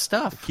a lot of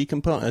stuff. Key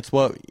component. That's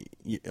what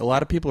a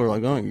lot of people are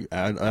like. Oh, you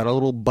add a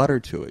little butter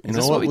to it. You Is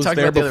know this what what we was talked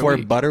there about the other before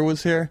week? butter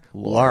was here?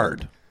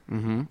 Lard.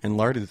 Mm-hmm. And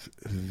lard is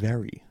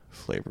very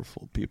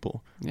flavorful.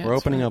 People, Yeah, we're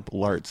it's opening fine. up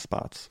lard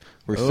spots.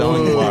 We're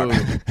selling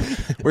lard.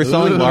 We're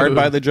selling lard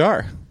by the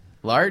jar.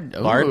 Lard?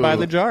 Lard by Ooh.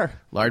 the jar.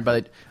 Lard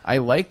by the... I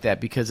like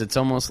that because it's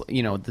almost,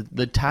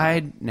 the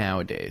tide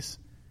nowadays,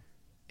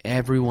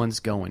 everyone's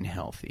going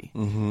healthy.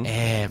 Mm-hmm.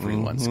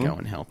 Everyone's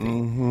going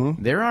healthy.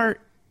 There are,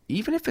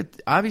 even if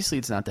obviously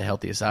it's not the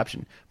healthiest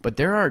option, but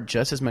there are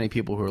just as many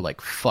people who are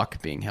like,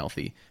 fuck being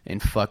healthy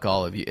and fuck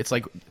all of you. It's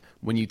like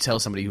when you tell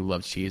somebody who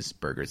loves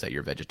cheeseburgers that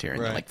you're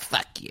vegetarian, they're Right. like,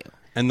 fuck you.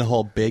 And the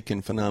whole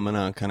bacon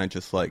phenomenon kind of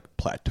just like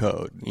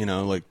plateaued, you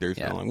know, like there's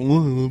no like,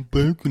 whoa,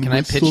 bacon. Can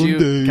I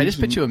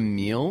just pitch you a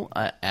meal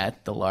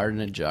at the Lard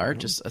in a Jar,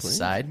 just a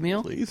side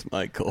meal? Please,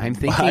 Michael. I'm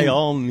thinking, by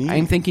all means.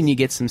 I'm thinking you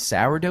get some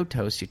sourdough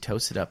toast, you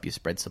toast it up, you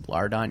spread some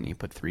lard on, and you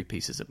put 3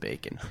 pieces of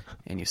bacon,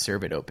 and you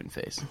serve it open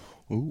face.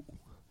 Ooh.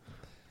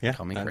 Yeah,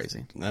 Call me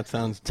crazy. That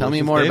sounds. Tell me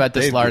delicious. more Dave, about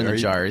this Dave, Lard in the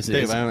Jar.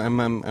 Dave, I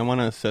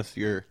want to assess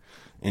your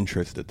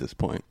interest at this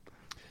point.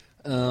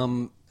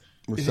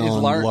 We're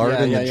selling lard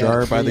in the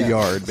jar by the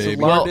yard, baby.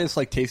 So lard is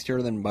like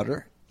tastier than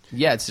butter.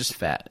 Yeah, it's just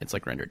fat. It's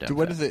like rendered down. So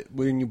what fat. is it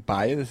when you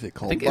buy it? Is it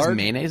called? I think lard? is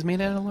mayonnaise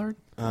made out of lard?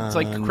 It's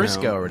like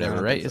Crisco or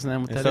whatever, right? Isn't that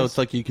what that is? So it's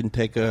like you can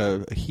take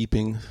a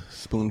heaping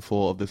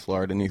spoonful of this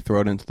lard and you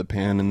throw it into the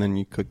pan, and then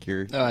you cook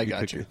your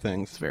your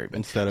things. It's very big.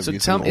 Instead of so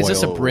using tell me, is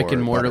this a oil brick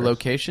and or mortar butter.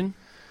 location?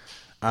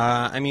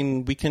 I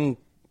mean, we can.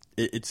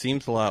 It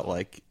seems a lot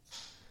like,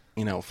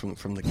 you know, from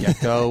the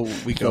get go,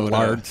 we go to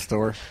lard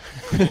store.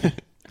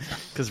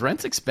 Because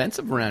rent's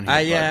expensive around here.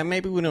 Yeah,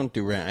 maybe we don't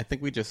do rent. I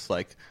think we just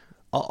like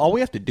all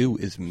we have to do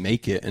is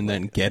make it and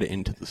then get it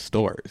into the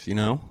stores. You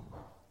know.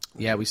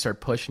 Yeah, we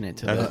start pushing it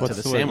to That's the what's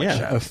the sandwich way- yeah.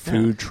 shop. A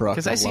food truck.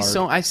 Because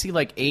I see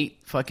like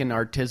 8 fucking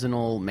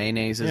artisanal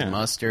mayonnaises,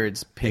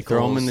 mustards, You pickles,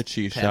 throw them in the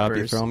cheese shop. You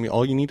peppers. throw them.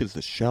 All you need is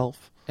the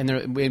shelf. And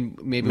maybe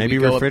Maybe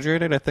we go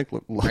refrigerated. I think.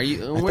 Are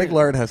you- I think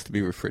lard has to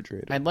be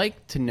refrigerated. I'd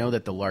like to know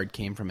that the lard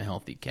came from a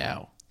healthy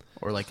cow,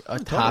 or like a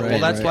top Well,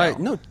 end. that's cow. why.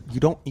 No, you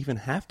don't even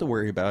have to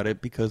worry about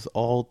it because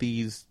all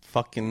these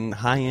fucking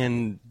high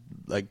end,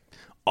 like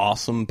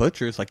awesome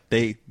butchers, like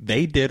they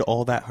did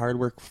all that hard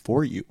work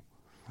for you.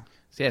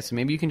 So, yeah, so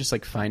maybe you can just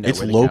like find out. It's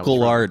where the local cow's from.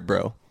 lard,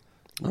 bro.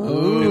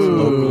 Ooh. It's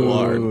local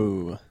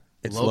lard.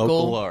 It's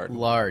local lard.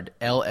 Lard.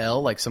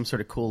 LL, like some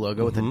sort of cool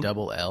logo with a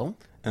double L.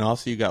 And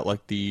also, you got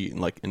like the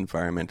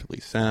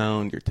environmentally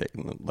sound. You're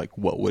taking like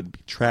what would be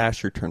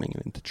trash, you're turning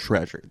it into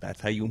treasure.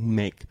 That's how you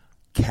make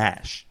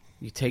cash.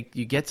 You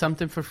get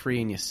something for free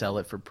and you sell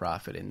it for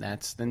profit, and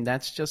that's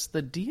just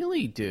the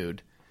dealie,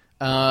 dude.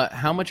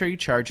 How much are you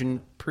charging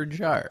per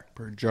jar?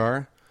 Per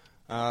jar,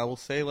 we'll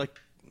say like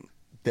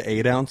the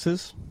 8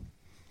 ounces.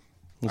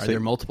 Are there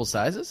multiple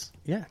sizes?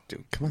 Yeah,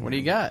 dude, come on. What do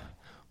you got?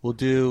 We'll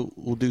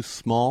do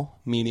small,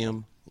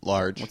 medium,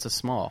 large. What's a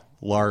small?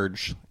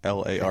 Large,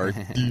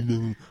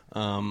 LARD.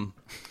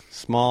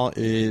 Small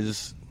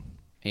is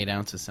 8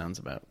 ounces sounds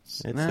about.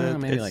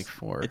 maybe like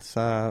 4. It's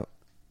 $5.50.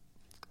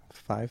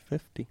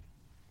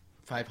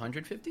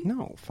 550?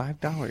 No,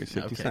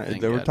 $5.50. Okay,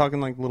 thank They were God.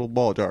 talking like little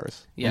ball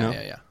jars. Yeah, you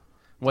know? yeah.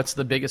 What's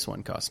the biggest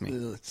one cost me?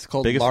 It's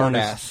called Biggest lard one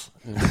is- ass.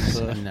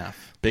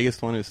 Enough.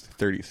 Biggest one is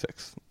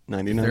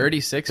 $36.99.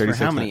 36 for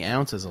how many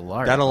ounces of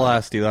lard? That'll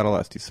last you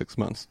 6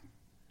 months.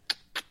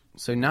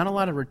 So not a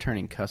lot of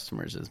returning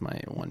customers is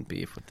my one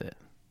beef with it.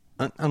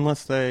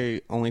 Unless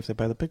only if they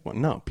buy the big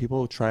one. No,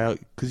 people try out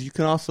because you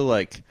can also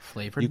like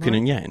Flavored You can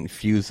lard?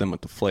 infuse them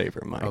with the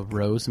flavor, Mike. A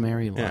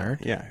rosemary Yeah, lard?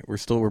 yeah. We're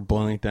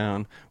boiling it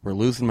down. We're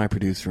losing my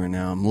producer right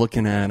now. I'm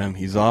looking at him.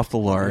 He's off the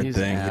lard He's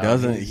thing. out. He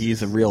doesn't.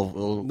 He's a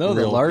real. No,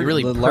 the real, lard- You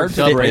really The perked lard's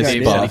up a great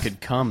Dave so idea. he could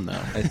come, though.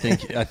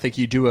 I think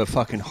you do a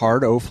fucking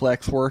hard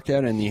O-flex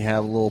workout and you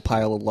have a little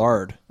pile of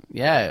lard.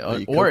 Yeah,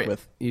 you or cook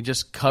with. you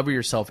just cover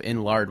yourself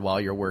in lard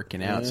while you're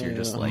working out, so you're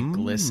just like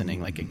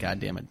glistening like a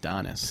goddamn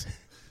Adonis.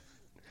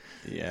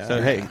 Yeah.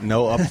 So hey,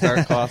 no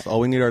upstart costs. All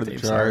we need are the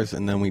Dave's jars,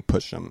 and then we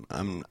push them.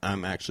 I'm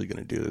actually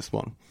going to do this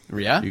one.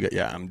 Yeah?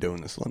 I'm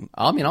doing this one.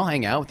 I'll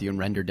hang out with you and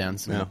render down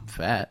some Yeah.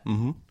 fat.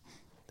 Mm-hmm.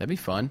 That'd be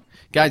fun,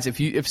 guys.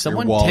 If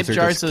someone Your walls tip are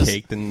jars just us,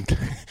 caked in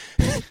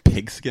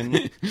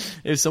pigskin.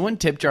 if someone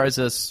tip jars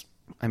us,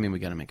 I mean, we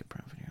got to make a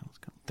profit here. Let's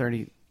go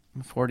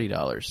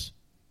 $40.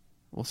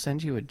 We'll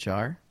send you a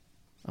jar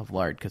of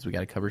lard because we got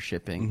to cover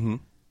shipping. Mm-hmm.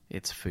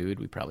 It's food.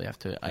 We probably have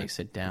to ice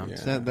it down. Yeah.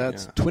 So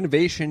that's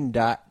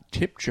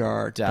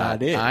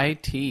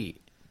twinnovation.tipjar.it. .it.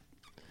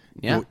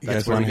 Yeah, You that's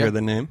guys where want we to hear go.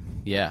 the name?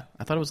 Yeah,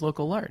 I thought it was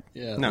local lard.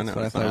 Yeah, No, that's no,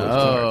 what I it's thought not. it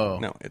was. Oh.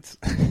 No, it's.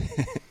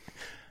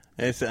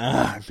 It's.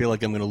 I feel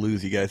like I'm going to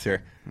lose you guys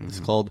here. It's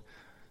called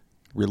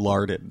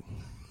relarded.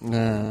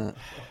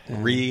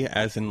 Re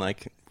as in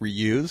like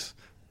reuse.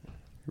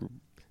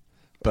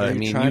 But I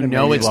mean, trying you to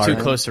know make it's too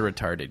lard. close to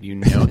retarded. You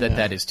know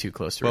that is too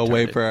close to well, retarded.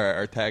 wait for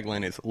our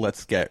tagline is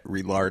 "Let's get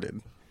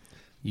relarded."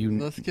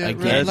 Let's get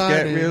again, Let's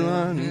get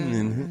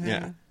relarded.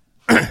 relarded.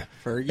 Yeah,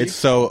 Fergie. it's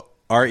so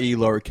RE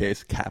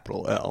lowercase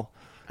capital L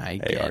I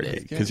get ARD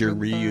it. because you're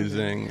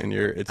reusing and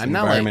it's I'm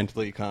not like-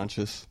 environmentally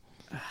conscious.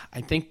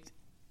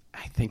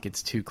 I think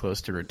it's too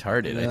close to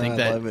retarded. I Yeah, think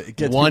I love it. It that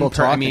gets one. people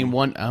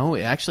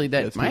talking. Actually,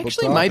 that Gets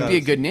people might talking. be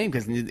a good name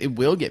because it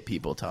will get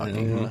people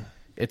talking.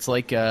 It's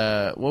like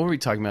what were we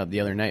talking about the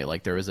other night?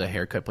 Like there was a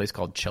haircut place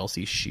called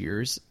Chelsea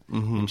Shears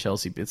in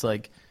Chelsea. It's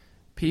like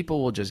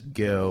people will just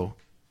go.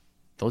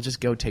 They'll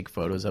just go take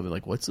photos of it.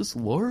 Like, what's this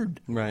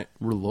lard? Right.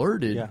 We're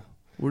larded. Yeah.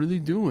 What are they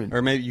doing?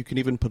 Or maybe you can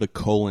even put a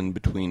colon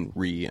between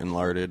re and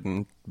larded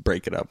and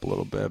break it up a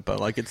little bit. But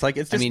it's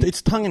just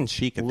it's tongue in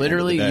cheek.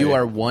 Literally, you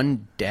are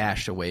one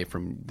dash away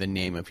from the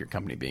name of your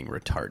company being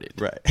retarded.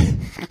 right.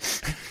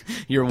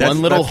 You're That's-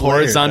 one little that's layered,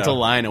 horizontal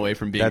though. line away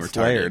from being That's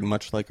retarded. layered,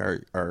 much like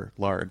our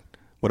lard.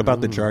 What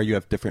about the jar? You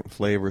have different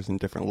flavors and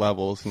different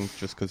levels, and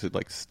just because it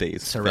like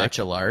stays Sriracha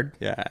thick. lard,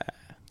 Yeah.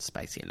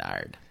 spicy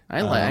lard.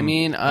 I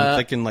mean, I'm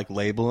thinking like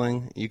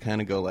labeling. You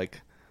kind of go like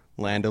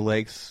Land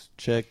O'Lakes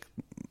chick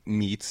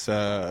meets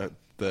the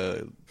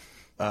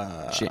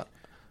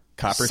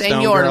Copperstone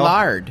Senor girl,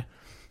 Lard.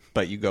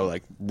 but you go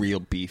like real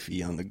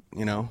beefy on the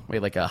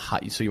Wait, like a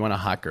hot. So you want a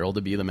hot girl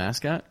to be the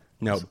mascot?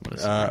 No, What a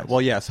surprise.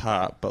 well, yes,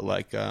 hot, but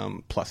like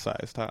plus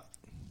sized hot.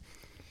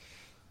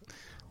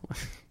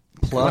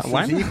 Plus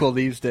Why is not? equal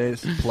these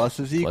days. Plus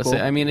is equal. Plus,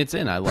 I mean, it's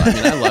in. I love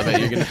it.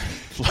 You're gonna.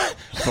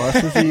 Plus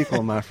is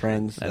equal, my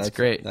friends. That's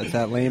great. That's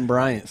that Lane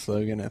Bryant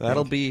slogan. I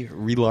That'll think. be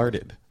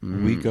relarded.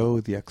 We go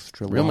the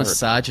extra Real lard.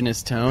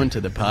 misogynist tone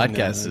to the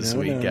podcast this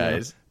week,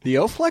 guys. The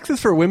O-Flex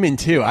is for women,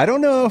 too. I don't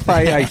know if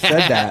I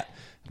said that,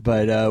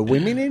 but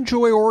women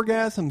enjoy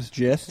orgasms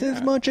just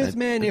as much as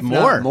men, if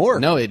not more.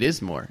 No, it is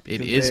more.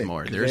 It is they-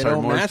 more. 'cause There's they are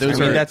don't more. master I Those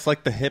mean, are that's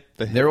like the hip.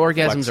 their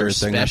orgasms flexor are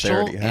thing that they special,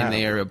 already have. and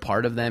they are a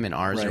part of them. And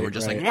ours are Right, we're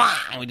just right. like,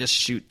 wah, we just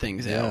shoot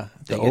things Yeah, out.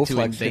 the They get to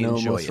O-Flex they can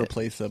enjoy almost it.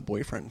 replace a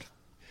boyfriend.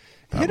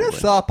 Hit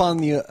us up on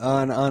the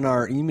on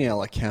our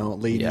email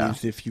account, ladies, Yeah.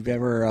 if you've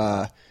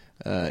ever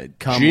Come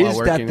while jizzed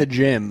working. at the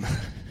gym.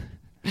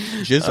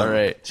 Jism. All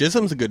right.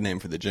 Jism's a good name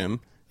for the gym.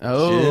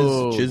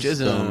 Oh,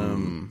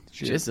 Jism.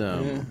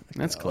 Jism.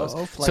 That's close.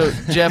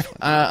 O-Flex. So, Jeff,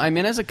 I'm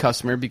in as a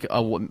customer because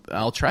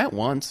I'll try it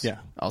once. Yeah.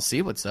 I'll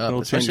see what's up, It'll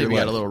change especially if your we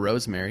got a life. little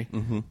rosemary.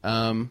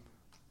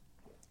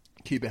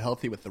 Keep it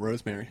healthy with the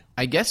rosemary.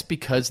 I guess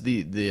because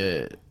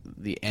the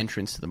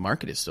entrance to the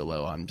market is so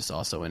low, I'm just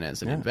also in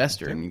as an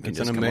investor, and you can It's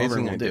just an come over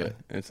amazing and we'll idea. do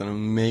it. It's an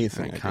amazing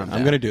Alright, idea. calm I'm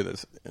down. going to do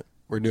this.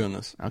 We're doing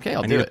this. Okay,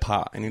 I'll I do need it. a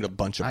pot. I need a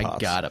bunch of I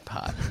pots. got a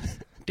pot.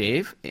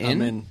 Dave,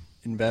 I'm an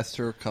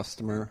investor,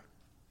 customer.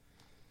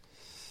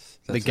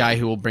 the guy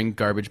who will bring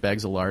garbage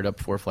bags of lard up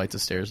 4 flights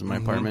of stairs in my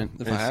apartment.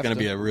 If I It's have going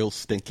to to. be a real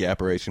stinky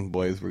operation,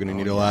 boys. We're going to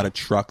need a lot of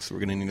trucks. We're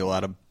going to need a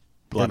lot of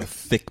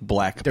thick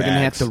black They're going to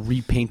have bags. to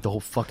repaint the whole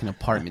fucking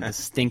apartment. The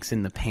stink's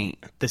in the paint.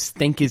 The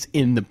stink is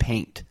in the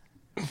paint.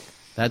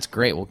 That's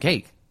great. Well,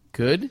 okay,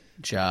 good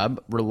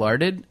job.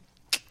 Relarded.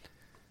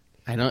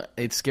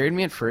 It scared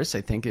me at first.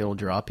 I think it'll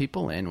draw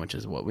people in, which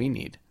is what we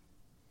need.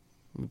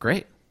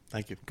 Great.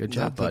 Thank you. Good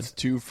job, bud. That's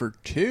 2 for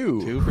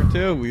 2. 2 for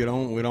 2.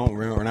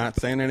 We're not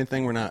saying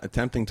anything. We're not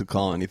attempting to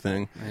call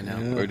anything. I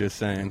know. We're just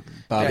saying.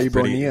 Bobby it's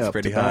pretty, Bonilla it's up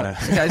pretty to hot.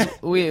 bat.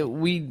 Guys,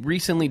 we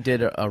recently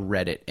did a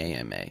Reddit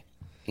AMA,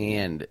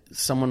 and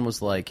someone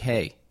was like,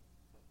 hey,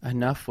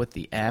 enough with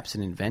the apps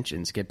and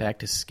inventions. Get back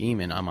to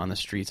scheming. I'm on the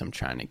streets. I'm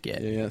trying to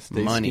get Yeah,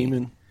 stay money.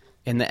 scheming.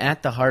 And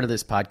at the heart of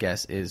this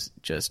podcast is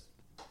just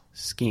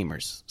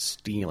schemers,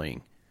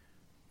 stealing,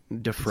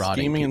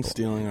 defrauding Scheming and people.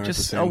 stealing aren't just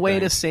the same a way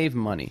thing. to save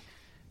money.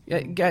 Yeah,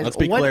 guys, Let's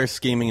be what- clear.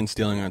 Scheming and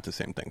stealing aren't the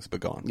same things, but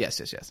go on.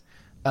 Yes.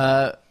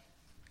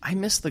 I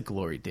miss the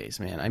glory days,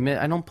 man.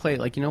 I don't play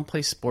you don't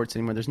play sports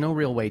anymore. There's no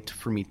real way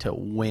for me to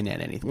win at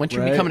anything. Once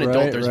you Right, become an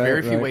adult, right, there's right,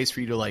 very few right. ways for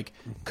you to like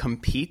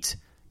compete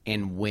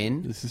and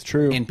win. This is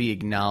true. and be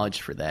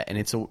acknowledged for that. And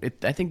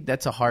I think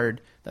that's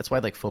That's why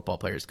like football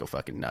players go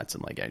fucking nuts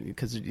and like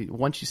because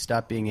once you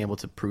stop being able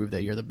to prove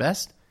that you're the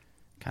best,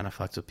 kind of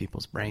fucks with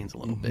people's brains a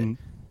little bit.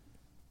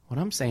 What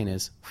I'm saying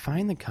is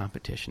find the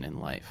competition in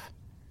life.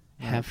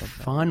 Have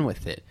fun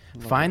with it.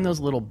 Find those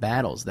little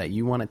battles that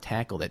you want to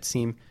tackle that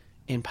seem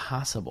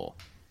impossible.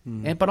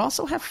 But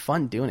also have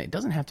fun doing it. It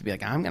doesn't have to be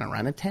like, I'm going to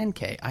run a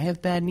 10K. I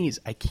have bad knees.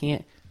 I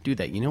can't do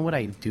that. You know what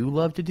I do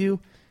love to do?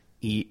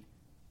 Eat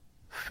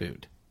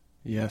food.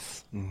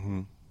 Yes.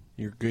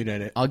 You're good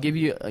at it. I'll give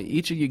you,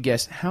 each of you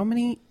guess, how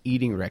many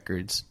eating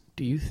records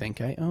do you think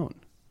I own?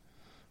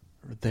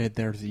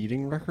 There's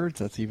eating records?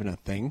 That's even a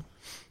thing?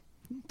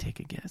 Take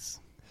a guess.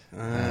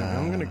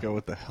 I'm going to go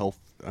with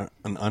an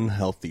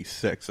unhealthy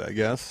 6, I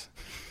guess.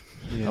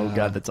 Yeah. Oh,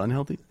 God, that's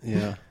unhealthy?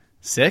 Yeah.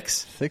 6?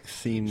 6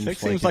 seems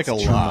 6 like seems like a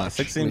it's too lot. much.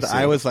 6 seems. Let me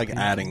see. I was like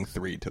adding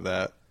 3 to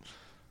that.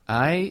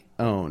 I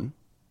own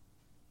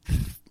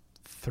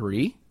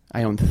 3.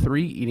 I own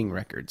 3 eating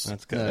records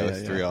That's good. Yeah,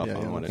 That's yeah, 3 yeah, off yeah,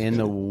 on yeah. what it in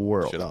the should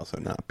world. also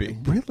not be.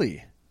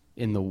 Really?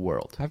 In the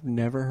world. I've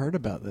never heard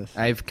about this.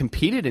 I've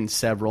competed in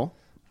several.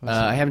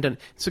 I haven't done.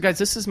 So, guys,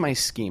 this is my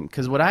scheme.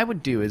 Because what I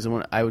would do is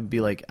when I would be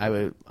like, I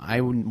would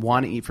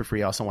want to eat for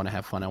free. I also want to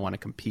have fun. I want to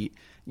compete.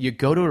 You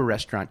go to a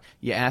restaurant.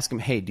 You ask them,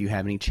 hey, do you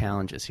have any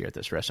challenges here at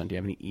this restaurant? Do you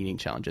have any eating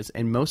challenges?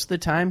 And most of the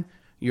time,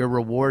 your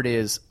reward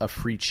is a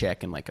free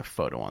check and like a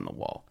photo on the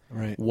wall.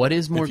 Right. What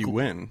is more? If you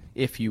win.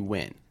 If you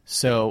win.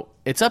 So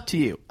it's up to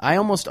you. I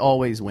almost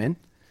always win.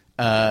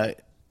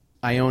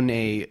 I own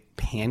a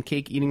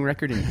pancake eating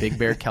record in Big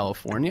Bear,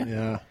 California.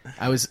 Yeah.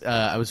 I was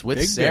with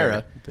Big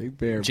Sarah. Bear. Big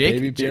Bear.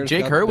 Baby Jake Bear's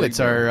Jake got the Hurwitz, Big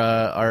Bear.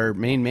 our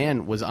main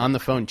man, was on the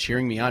phone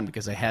cheering me on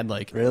because I had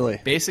like Really?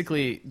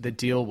 basically the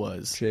deal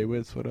was Jay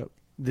Witz, what up?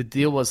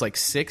 like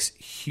 6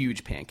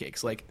 huge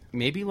pancakes, like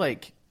maybe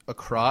like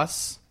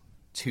across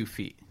 2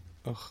 feet,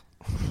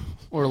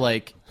 or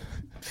like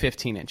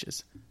 15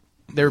 inches.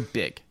 They're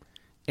big,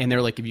 and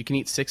they're like, if you can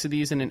eat 6 of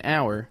these in an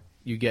hour,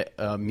 you get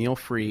a meal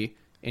free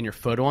and your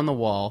photo on the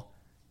wall,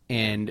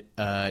 and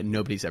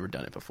nobody's ever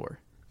done it before.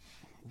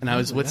 And I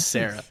was with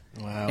Sarah.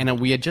 Wow. And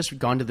we had just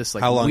gone to this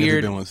like How long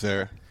weird have you been with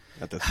Sarah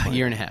at this point?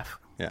 year and a half.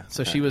 Yeah.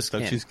 So she was.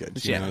 So she's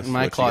good. She Yeah. knows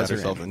My what she got claws are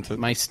herself in. into.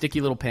 My sticky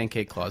little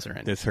pancake claws are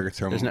in. This hurts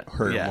her,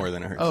 Yeah. more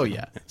than it hurts. Oh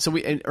yeah. So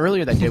and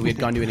earlier that day we had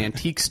gone to an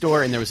antique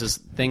store and there was this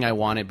thing I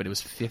wanted, but it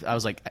was I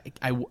was like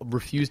I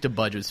refused to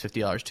budge. It was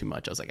 $50 too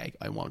much. I was like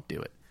I won't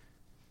do it.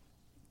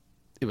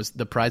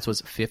 The prize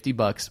was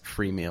 $50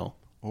 free meal,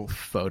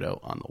 photo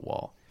on the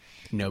wall.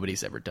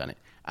 Nobody's ever done it.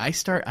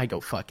 I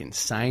go fucking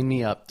sign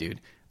me up,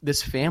 dude.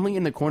 This family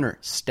in the corner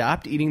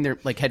stopped eating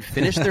had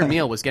finished their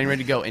meal, was getting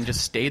ready to go, and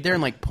just stayed there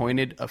and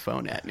pointed a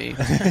phone at me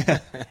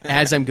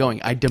as I'm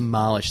going. I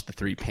demolished the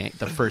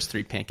first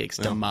 3 pancakes,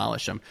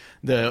 demolish them.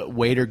 The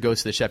waiter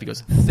goes to the chef. He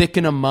goes,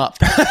 thicken them up.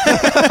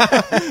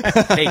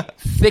 Hey,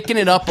 thicken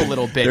it up a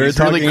little bit. They're He's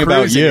talking really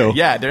about cruising you. here.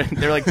 Yeah,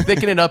 they're like,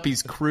 thicken it up.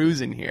 He's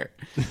cruising here.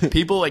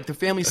 People, the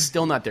family's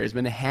still not there. It's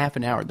been a half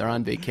an hour. They're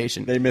on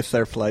vacation. They missed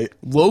their flight.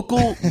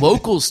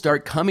 Locals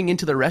start coming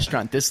into the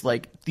restaurant.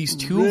 These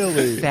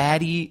 2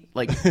 fatty,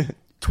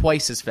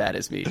 twice as fat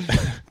as me,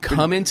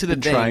 come into the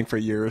thing. Trying for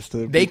years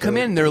to. They come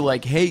in. They're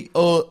like, "Hey,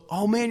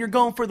 oh man, you're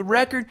going for the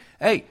record.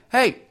 Hey,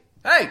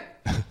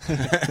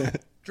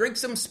 drink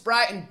some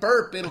Sprite and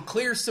burp. It'll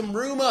clear some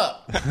room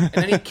up." And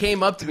then he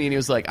came up to me and he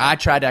was like, "I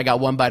tried. I got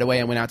one bite away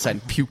and went outside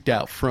and puked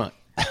out front."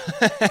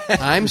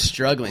 I'm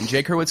struggling.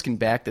 Jake Hurwitz can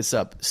back this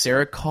up.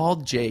 Sarah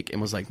called Jake and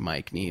was like,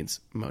 "Mike needs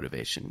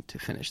motivation to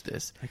finish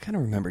this." I kind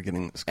of remember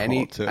getting this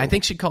call too. I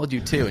think she called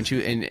you too,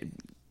 and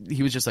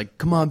he was just like,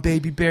 "Come on,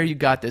 baby bear, you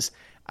got this."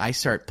 I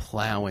start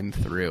plowing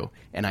through,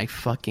 and I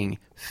fucking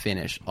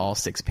finish all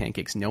 6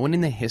 pancakes. No one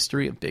in the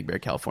history of Big Bear,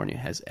 California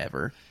has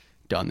ever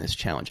done this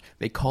challenge.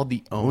 They called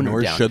the owner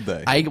Nor down. should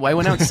they. I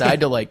went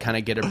outside to kind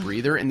of get a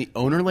breather, and the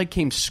owner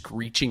came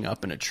screeching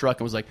up in a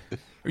truck and was like,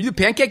 "Are you the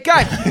pancake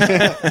guy?"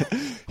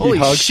 Holy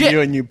he hugs shit!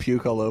 you and you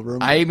puke all over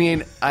him. I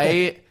mean,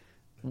 I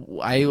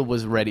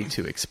was ready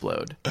to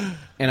explode,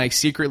 and I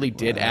secretly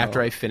did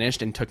after I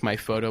finished and took my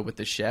photo with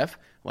the chef.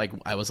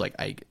 I was like,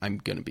 I'm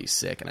gonna be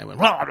sick, and I went,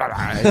 blah, blah, blah.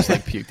 I just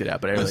puked it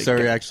out. But I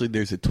sorry, actually,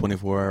 there's a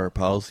 24-hour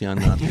policy on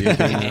not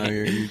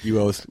puking. You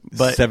owe us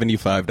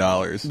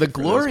 $75. The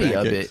glory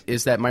of it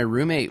is that my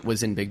roommate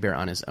was in Big Bear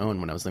on his own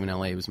when I was living in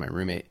LA. He was my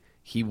roommate.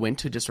 He went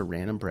to just a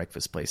random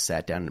breakfast place,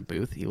 sat down in a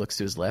booth. He looks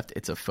to his left.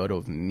 It's a photo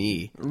of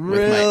me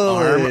with my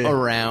arm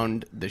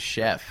around the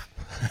chef.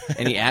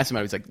 And he asked him,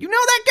 I was like, "You know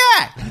that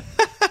guy?"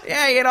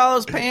 "Yeah, he ate all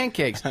those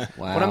pancakes." Wow.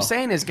 What I'm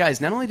saying is, guys,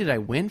 not only did I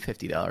win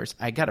 $50,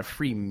 I got a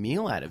free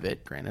meal out of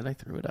it. Granted, I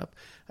threw it up.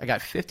 I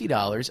got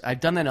 $50. I've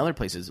done that in other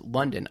places.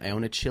 London, I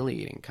own a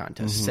chili eating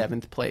contest,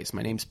 7th place.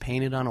 My name's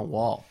painted on a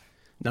wall.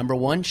 Number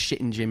 1,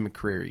 shitting Jim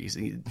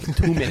McCreary.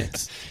 2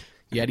 minutes.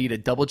 You had to eat a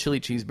double chili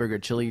cheeseburger,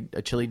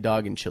 a chili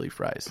dog, and chili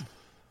fries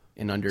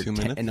in under 10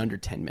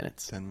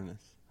 minutes. 10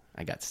 minutes.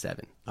 I got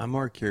 7. I'm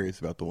more curious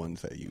about the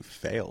ones that you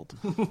failed.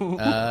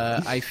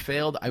 I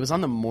failed. I was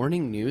on the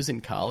morning news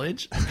in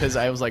college because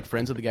I was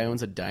friends with the guy who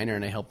owns a diner,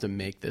 and I helped him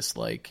make this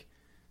the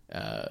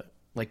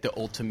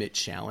ultimate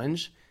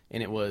challenge,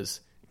 and it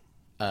was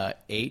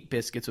 8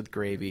 biscuits with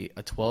gravy,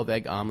 a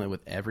 12-egg omelet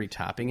with every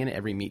topping in it,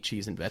 every meat,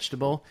 cheese, and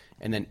vegetable,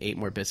 and then 8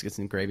 more biscuits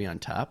and gravy on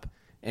top.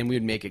 And we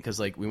would make it because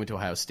we went to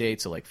Ohio State,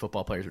 so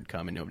football players would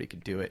come and nobody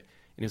could do it.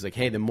 And he was like,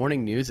 "Hey, the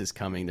morning news is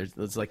coming.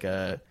 There's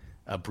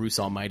a Bruce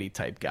Almighty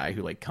type guy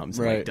who comes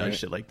and does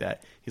shit like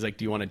that." He's like,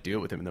 "Do you want to do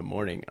it with him in the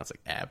morning?" I was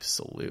like,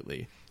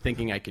 "Absolutely,"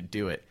 thinking I could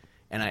do it.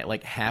 And I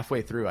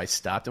halfway through, I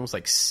stopped and was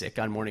sick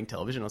on morning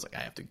television. I was like,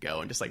 "I have to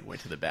go," and just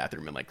went to the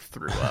bathroom and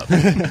threw up.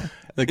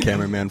 The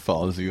cameraman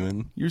follows you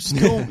in. You're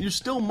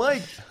still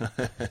Mike.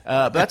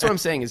 But that's what I'm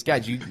saying is,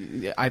 guys,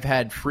 I've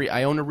had free.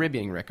 I own a rib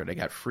eating record. I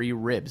got free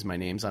ribs. My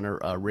name's on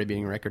a rib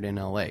eating record in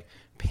LA.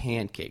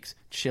 Pancakes,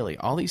 chili,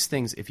 all these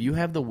things. If you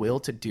have the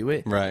will to do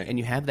it, right, and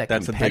you have that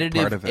that's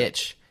competitive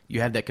itch, you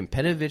have that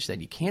competitive itch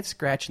that you can't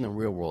scratch in the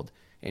real world,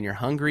 and you're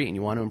hungry and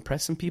you want to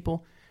impress some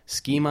people,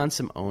 scheme on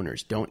some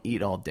owners. Don't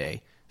eat all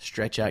day.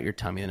 Stretch out your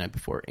tummy the night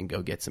before and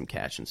go get some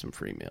cash and some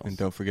free meals. And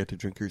don't forget to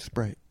drink your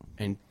Sprite.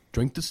 And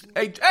drink this.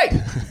 Hey!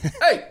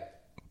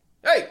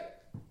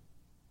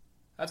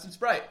 Have some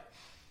Sprite.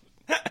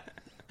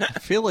 I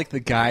feel like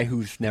the guy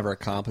who's never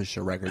accomplished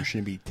a record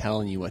shouldn't be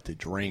telling you what to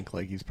drink.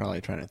 He's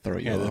probably trying to throw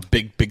you off.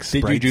 The big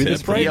Sprite. Did you do the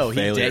Sprite? Yo,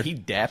 he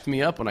dapped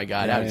me up when I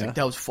got out. He's like,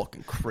 "That was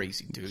fucking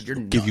crazy, dude. You're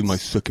nuts. Give you my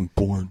second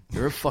born.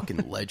 You're a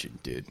fucking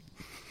legend, dude."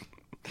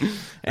 That's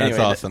Anyway,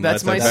 awesome.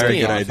 That's my a very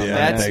scheme. good idea.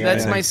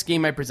 That's my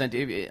scheme. I present.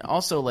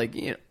 Also,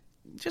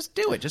 just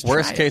do it. Just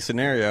worst try case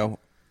scenario.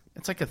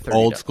 It's like a 30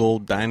 old school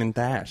dine and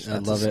dash.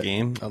 That's love a it.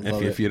 scheme. I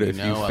love If it.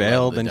 you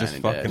fail, then just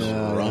fucking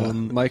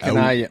run. Mike and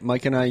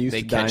I used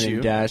They to dine catch you.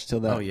 and dash till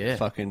that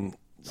fucking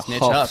Snitch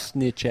huff, up.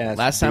 snitch ass.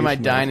 Last time I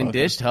douche dined and motherfucker.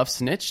 dished, Huff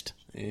snitched.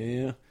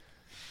 Yeah.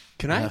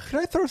 Can I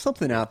throw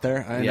something out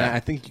there? Yeah. I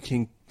think you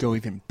can go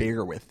even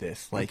bigger with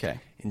this. Okay.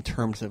 In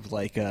terms of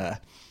like an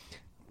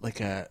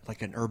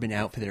Urban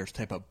Outfitters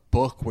type of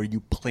book where you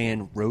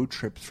plan road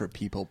trips for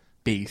people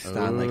based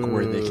on like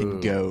where they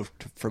can go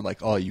for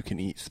like all you can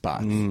eat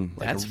spots. Like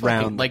That's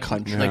around fucking, like the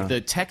country. like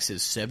the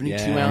Texas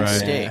 72-ounce Yeah,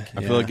 steak. right.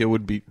 I feel like it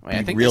would be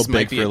I think real this might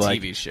big be for a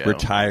like TV show.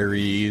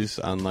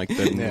 retirees on like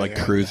the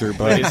cruiser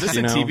boats. Is this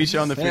a TV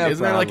show on the food? Yeah,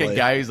 Isn't there like a probably.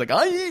 guy who's like,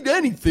 I eat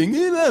anything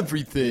and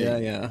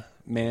everything? Yeah.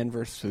 Man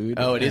versus food.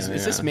 Oh, it is. Yeah,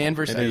 Is this yeah. Man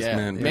versus? It is yeah.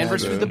 Man Man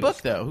versus versus the Food.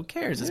 book, though. Who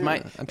cares? It's I'm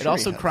It sure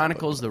also he has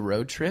chronicles the the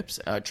road trips,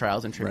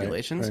 trials and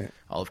tribulations. right.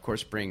 I'll of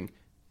course bring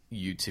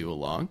you two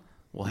along.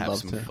 We'll have Love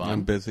some to. fun.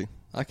 I'm busy.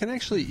 I can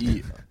actually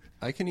eat.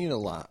 I can eat a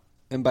lot.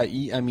 And by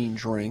eat, I mean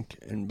drink.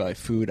 And by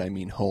food, I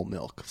mean whole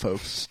milk,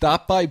 folks.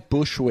 Stop by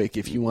Bushwick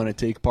if you want to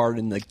take part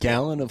in the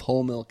gallon of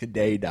whole milk a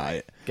day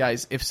diet.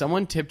 Guys, if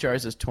someone tip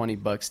jars us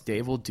 $20,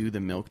 Dave will do the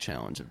milk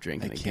challenge of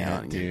drinking I a can't,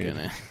 gallon. dude. You're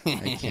gonna.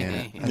 I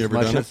can't. You ever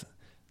done it? As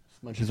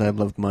much as I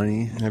love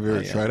money. Have you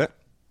ever tried it?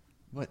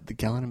 What, the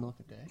gallon of milk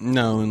a day?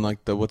 No, and like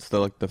what's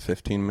the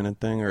 15-minute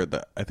thing or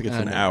I think it's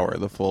an no. hour,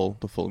 the full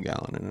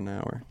gallon in an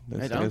hour.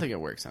 I don't think it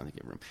works. I don't think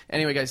you have room.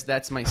 Anyway, guys,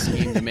 that's my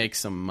scheme to make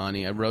some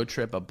money. A road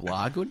trip, a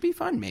blog would be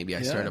fun. Maybe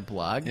I start a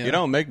blog. You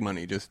don't make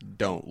money, just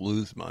don't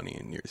lose money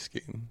in your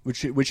scheme.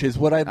 Which is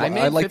what I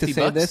made like to $50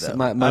 say this. though.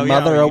 My Oh, yeah,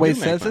 mother you always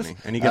do make says money,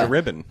 this. and you get a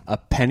ribbon. A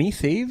penny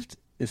saved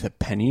is a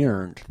penny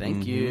earned.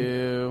 Thank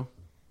you.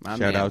 My Shout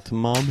man. out to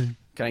mommy.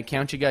 Can I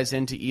count you guys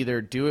in to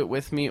either do it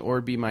with me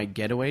or be my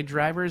getaway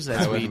drivers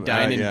as we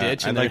dine and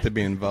ditch? I'd And like then to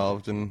be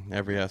involved in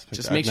every aspect.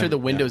 just I've make sure never- the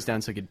window's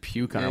down so I could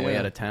puke on our way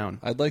out of town.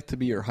 I'd like to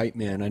be your hype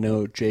man. I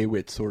know Jay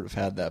Witt sort of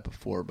had that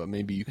before, but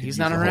maybe you could He's use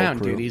not the whole around,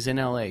 crew. dude. He's in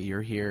L.A.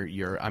 You're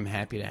here. I'm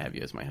happy to have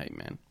you as my hype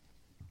man.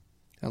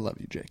 I love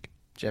you, Jake.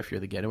 Jeff, you're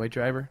the getaway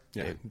driver?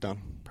 Yeah, Dave,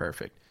 done.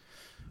 perfect.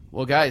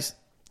 Well, guys,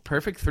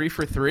 perfect 3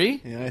 for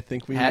 3. Yeah, I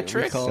think we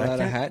Hat-trick? call that a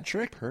Second? hat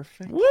trick.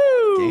 Perfect Woo!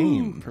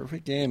 Game.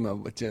 Perfect game.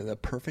 The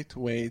perfect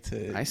way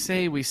to. I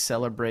say we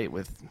celebrate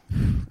with,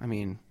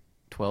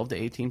 12 to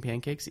 18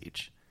 pancakes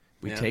each.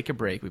 We take a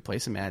break. We play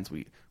some ads.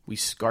 We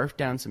scarf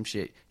down some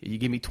shit. You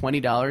give me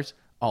 $20,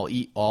 I'll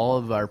eat all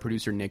of our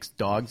producer Nick's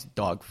dog's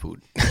dog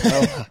food.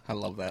 Oh, I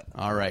love that.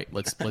 All right,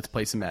 let's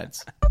play some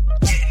ads.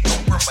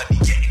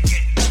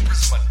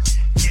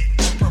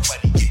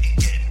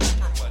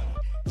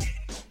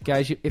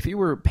 Guys, if you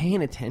were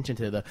paying attention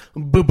to the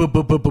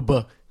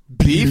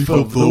beef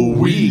of the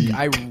week,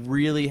 I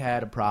really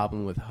had a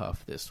problem with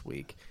Huff this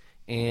week.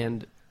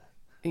 And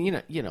you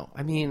know,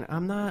 I mean,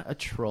 I'm not a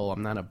troll,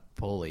 I'm not a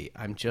bully.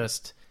 I'm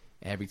just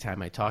every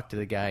time I talk to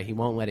the guy, he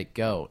won't let it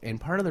go. And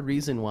part of the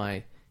reason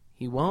why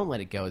he won't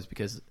let it go is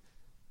because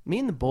me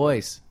and the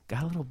boys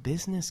got a little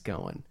business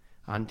going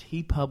on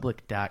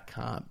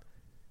tpublic.com.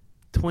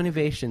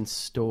 Twinnovation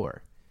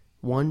store.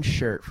 One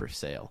shirt for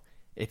sale.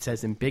 It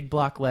says in big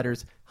block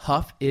letters,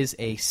 Huff is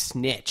a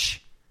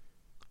snitch.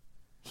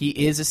 He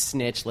is a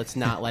snitch. Let's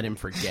not let him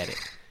forget it.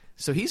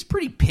 So he's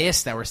pretty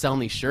pissed that we're selling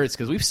these shirts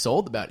because we've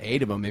sold about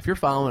 8 of them. If you're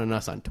following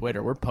us on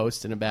Twitter, we're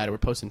posting about it. We're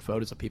posting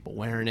photos of people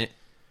wearing it.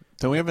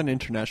 Don't we have an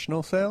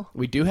international sale?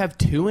 We do have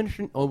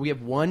we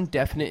have one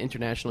definite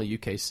international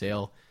UK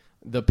sale.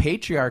 The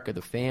patriarch of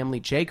the family,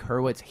 Jake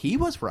Hurwitz, he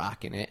was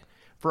rocking it.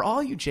 For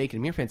all you Jake and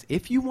Amir fans,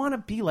 if you want to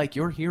be like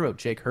your hero,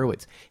 Jake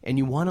Hurwitz, and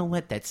you want to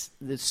let the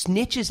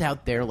snitches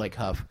out there like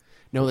Huff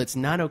know that's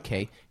not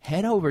okay,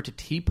 head over to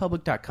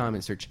tpublic.com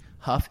and search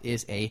Huff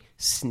is a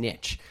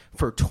snitch.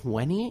 For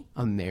 $20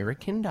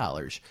 American,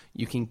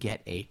 you can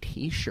get a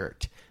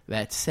t-shirt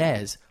that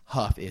says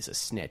Huff is a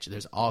snitch.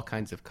 There's all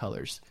kinds of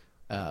colors.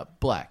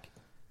 Black.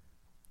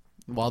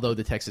 Although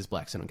the text is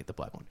black, so I don't get the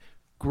black one.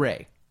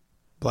 Gray.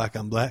 Black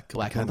on black.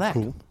 Black on Kinda black.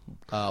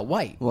 Cool.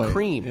 White, White,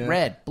 cream, yeah.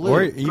 red, blue,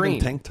 Or green. even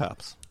tank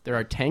tops. There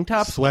are tank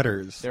tops.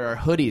 Sweaters. There are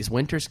hoodies.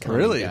 Winter's coming,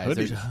 Really? guys.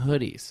 There's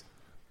hoodies.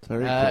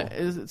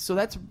 Very So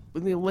that's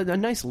a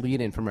nice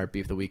lead-in from our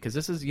Beef of the Week, because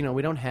this is,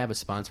 we don't have a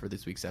sponsor for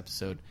this week's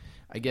episode.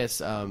 I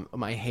guess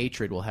my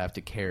hatred will have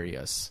to carry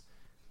us.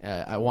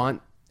 I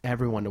want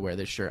everyone to wear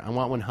this shirt. I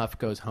want when Huff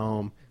goes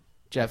home.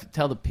 Jeff,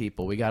 tell the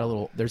people.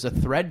 There's a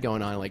thread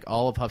going on. Like,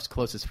 all of Huff's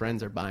closest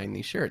friends are buying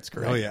these shirts,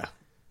 correct? Oh, yeah.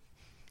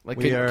 Like,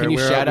 can you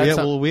shout out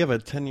some? Well, we have a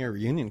 10-year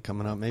reunion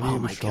coming up. Maybe Oh, we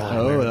my should God.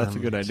 all wear that's a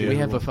them. good idea. We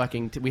have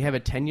a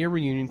 10-year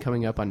reunion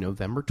coming up on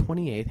November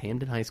 28th,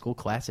 Hamden High School,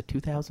 class of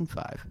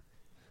 2005.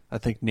 I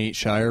think Nate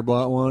Shire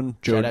bought one.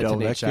 Joe Shout out to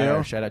Nate Shire.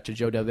 Delvecchio. Shout out to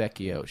Joe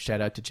Delvecchio.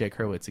 Shout out to Jake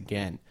Hurwitz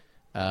again.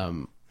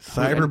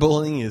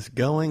 Cyberbullying is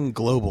going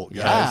global, guys.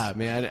 Yeah,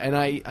 man. And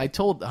I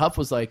told Huff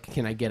was like,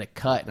 "Can I get a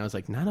cut?" And I was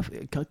like,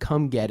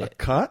 "Come get it."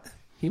 Cut?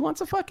 He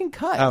wants a fucking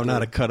cut. Oh, dude.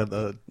 not a cut of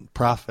the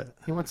profit.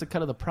 He wants a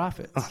cut of the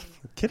profits.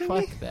 Kidding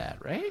Fuck me? that,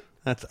 right?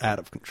 That's out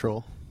of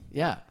control.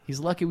 Yeah, he's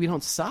lucky we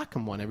don't sock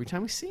him one every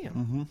time we see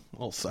him.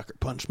 Old sucker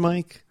punch,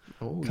 Mike.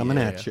 Oh, Coming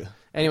yeah. at you.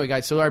 Anyway,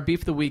 guys, so our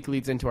Beef of the Week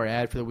leads into our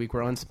ad for the week.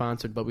 We're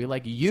unsponsored, but we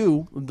like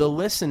you, the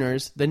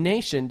listeners, the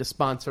nation, to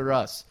sponsor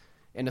us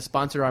and to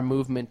sponsor our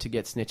movement to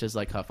get snitches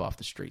like Huff off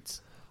the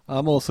streets.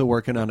 I'm also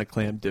working on a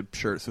clam dip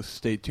shirt, so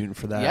stay tuned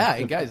for that. Yeah,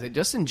 and guys,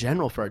 just in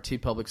general for our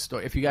TeePublic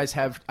store, if you guys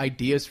have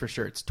ideas for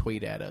shirts,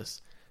 tweet at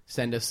us.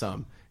 Send us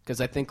some. Because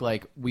I think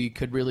we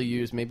could really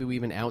use, maybe we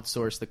even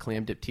outsource the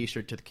clam dip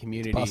t-shirt to the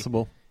community.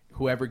 Possible.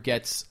 whoever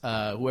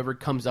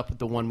comes up with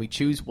the one we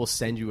choose, we'll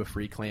send you a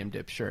free clam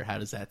dip shirt. How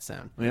does that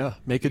sound? Yeah,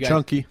 make it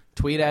chunky.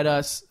 Tweet at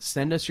us.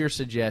 Send us your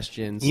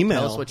suggestions.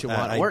 Email Tell us what you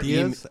want.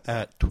 Ideas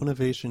at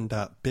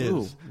twinnovation.biz.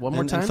 Ooh, one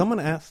more time? And someone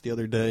asked the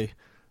other day,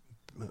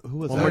 who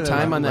was One that? more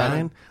time on that.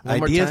 Ryan? One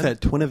more Ideas time.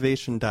 at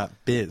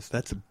twinnovation.biz.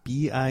 That's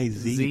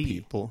B-I-Z, Z.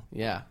 people.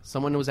 Yeah.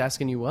 Someone was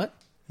asking you what?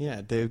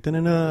 Yeah, Dave,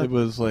 didn't It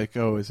was like,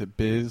 oh, is it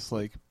biz?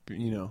 Like,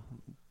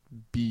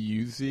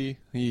 B-U-Z?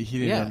 He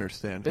didn't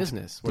understand.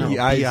 Business. No,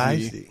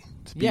 B-I-Z.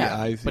 It's Yeah,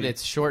 B-I-Z. but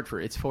it's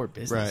for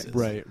businesses.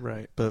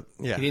 Right. But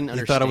yeah, He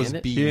didn't thought it was understand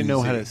it? B-U-Z. He didn't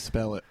know how to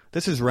spell it.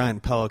 This is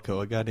Ryan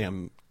Pellico, a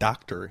goddamn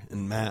doctor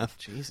in math.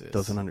 Jesus.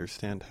 Doesn't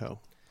understand how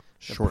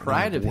The short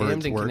pride of words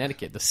Hamden, work.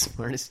 Connecticut, the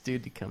smartest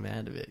dude to come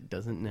out of it,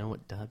 doesn't know what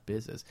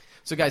 .biz is.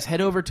 So, guys,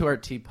 head over to our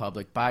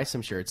TeePublic, buy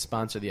some shirts,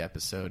 sponsor the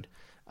episode.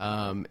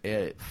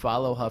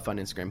 Follow Huff on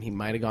Instagram. He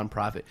might have gone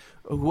profit.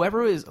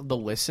 Whoever is the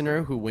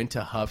listener who went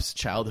to Huff's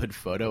childhood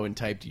photo and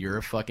typed, "You're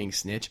a fucking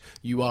snitch.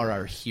 You are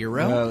our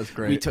hero." Yeah, that was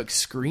great. We took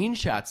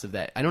screenshots of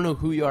that. I don't know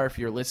who you are. If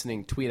you're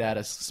listening, tweet at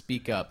us,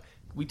 speak up.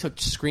 We took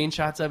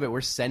screenshots of it. We're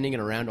sending it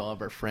around to all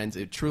of our friends.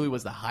 It truly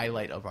was the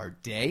highlight of our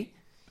day.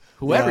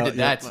 Whoever did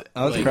that.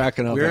 I was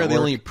cracking up. We're at the work.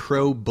 only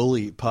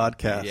pro-bully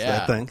podcast,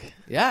 Yeah. I think.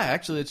 Yeah,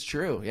 actually, it's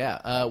true.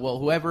 Yeah. Well,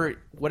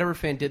 whatever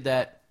fan did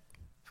that,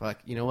 fuck,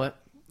 you know what?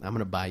 I'm going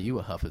to buy you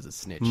a Huff as a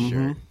Snitch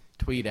shirt.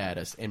 Tweet at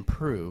us and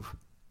prove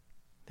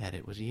that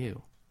it was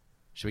you.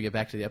 Should we get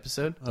back to the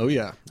episode? Oh,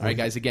 yeah. All right,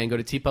 guys, again, go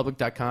to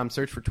tpublic.com,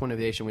 search for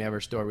Twinnovation. We have our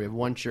store. We have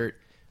one shirt,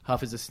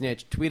 Huff is a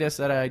Snitch. Tweet us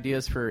at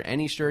ideas for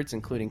any shirts,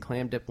 including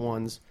clam dip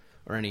ones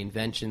or any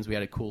inventions. We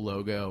had a cool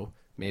logo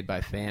made by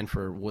a fan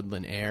for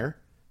Woodland Air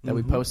that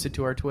we posted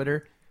to our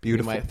Twitter.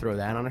 Beautiful. You might throw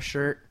that on a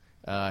shirt.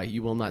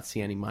 You will not see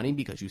any money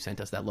because you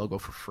sent us that logo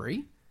for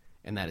free,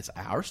 and that is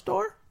our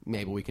store.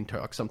 Maybe we can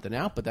talk something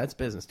out, but that's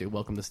business, dude.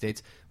 Welcome to the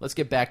States. Let's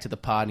get back to the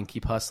pod and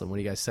keep hustling. What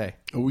do you guys say?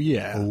 Oh,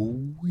 yeah.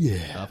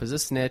 Huff is a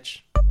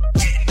snitch.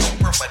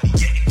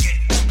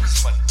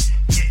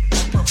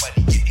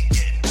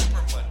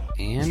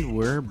 And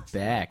we're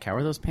back. How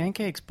are those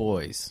pancakes,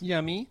 boys?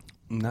 Yummy.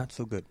 Not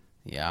so good.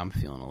 Yeah, I'm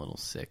feeling a little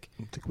sick.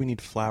 I think we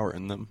need flour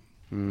in them.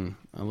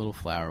 A little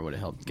flour would have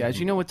helped. Guys,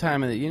 you know what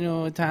time of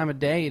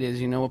day it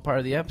is. You know what part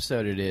of the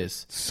episode it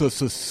is. So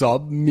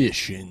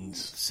submissions.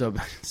 So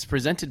it's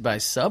presented by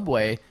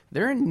Subway.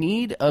 They're in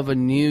need of a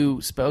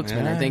new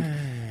spokesman. I think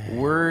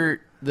we're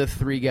the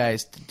three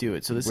guys to do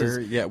it. So this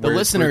is the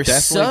listener. We're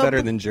definitely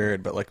better than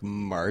Jared, but like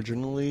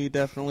marginally,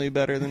 definitely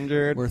better than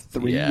Jared. We're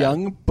three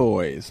young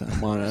boys. I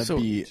want to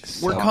be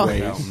we're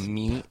calling Subways.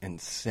 meat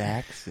and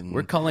sacks and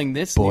We're calling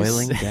this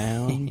boiling new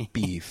down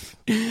beef.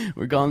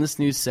 We're calling this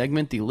new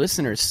segment the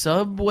Listener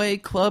Subway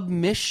Club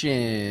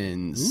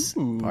Missions,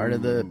 part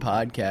of the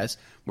podcast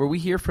where we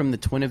hear from the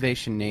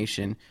Twinnovation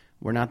Nation.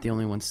 We're not the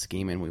only ones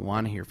scheming. We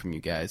want to hear from you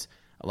guys.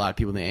 A lot of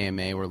people in the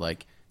AMA were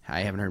like,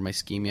 I haven't heard my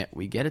scheme yet.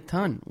 We get a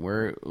ton.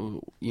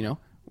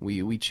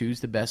 We choose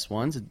the best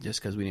ones.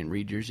 Just because we didn't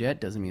read yours yet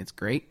doesn't mean it's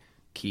great.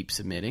 Keep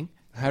submitting.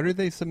 How do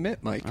they submit,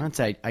 Mike? It's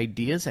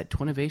ideas at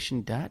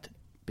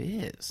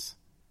twinnovation.biz.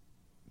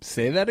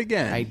 Say that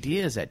again.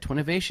 Ideas at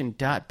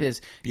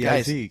twinnovation.biz.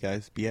 B-I-Z,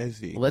 guys.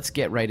 B-I-Z. Let's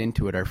get right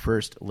into it. Our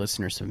first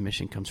listener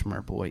submission comes from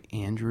our boy,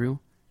 Andrew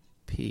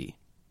P.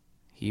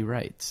 He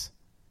writes,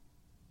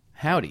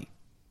 Howdy.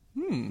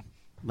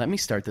 Let me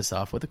start this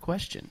off with a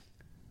question.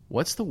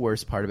 What's the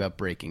worst part about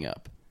breaking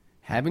up?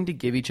 Having to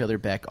give each other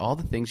back all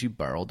the things you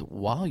borrowed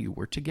while you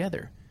were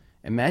together.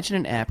 Imagine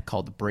an app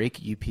called Break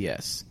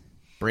UPS.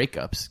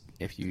 Breakups,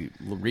 if you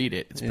read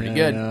it, it's pretty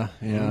good.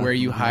 Yeah. Where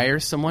you hire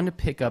someone to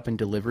pick up and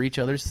deliver each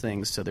other's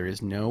things so there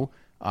is no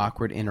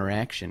awkward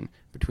interaction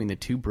between the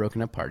two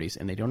broken up parties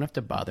and they don't have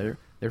to bother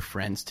their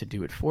friends to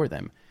do it for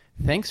them.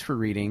 Thanks for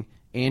reading,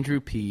 Andrew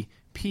P.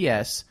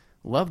 P.S.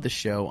 Love the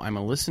show. I'm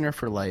a listener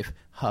for life.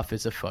 Huff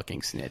is a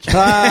fucking snitch.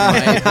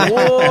 My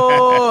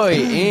boy,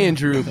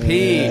 Andrew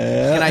P.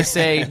 Can I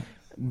say,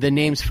 the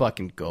name's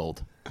fucking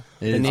gold.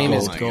 The name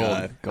is gold.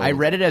 God, gold. I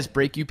read it as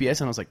Break UPS,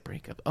 and I was like,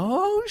 breakup.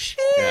 Oh, shit,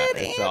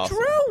 It's Andrew.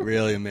 awesome.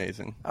 Really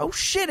amazing. Oh,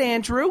 shit,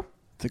 Andrew.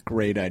 It's a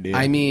great idea.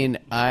 I mean,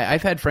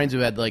 I've had friends who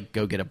had, like,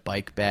 go get a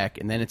bike back,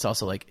 and then it's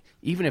also, like,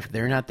 even if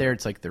they're not there,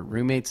 it's like their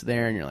roommate's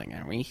there, and you're like,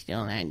 are we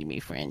still had to be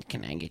friends?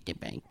 Can I get the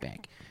bike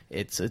back?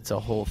 It's a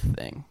whole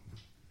thing.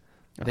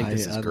 I think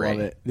this is great.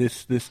 Love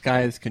it. This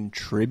guy is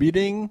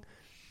contributing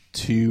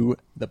to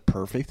the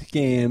perfect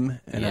game,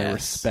 and I Yes.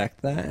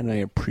 respect that, and I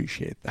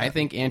appreciate that. I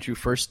think, Andrew,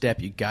 first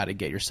step, you got to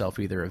get yourself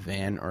either a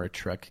van or a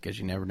truck because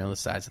you never know the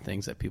size of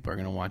things that people are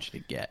going to want you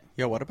to get.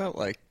 Yeah, what about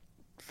like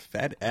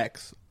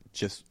FedEx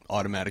just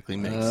automatically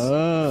makes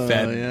Oh,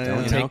 Fed? yeah,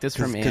 Don't take this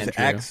from Because Andrew.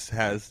 X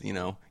has,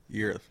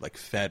 you're like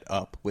fed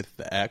up with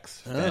the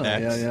X. Oh,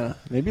 FedEx. yeah.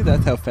 Maybe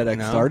that's how FedEx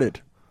No.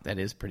 started. That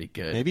is pretty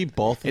good. Maybe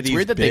both of It's these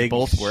weird that big they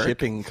both work.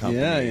 shipping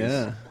companies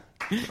Yeah.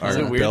 are Is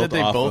it weird built that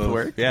they off both of-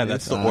 work? Yeah,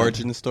 that's the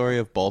origin story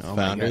of both my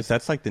founders. God.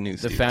 That's like the new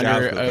Steve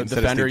founder- Jobs. the Instead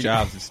of founder- Steve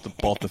Jobs, it's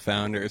both the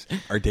founders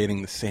are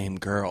dating the same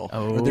girl.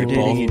 Oh. They're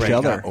dating each break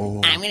other. up.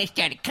 Oh. I'm going to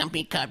start a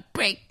company called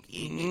Break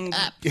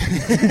up.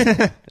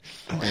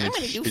 I'm going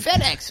to do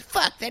FedEx.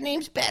 Fuck, that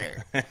name's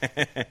better.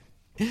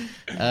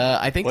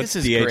 I think What's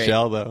this is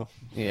DHL, great. though?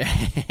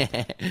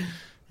 Yeah.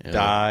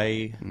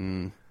 Die.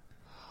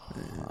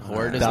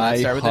 Or does not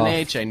start with an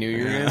H. I knew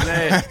you were going to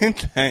say it.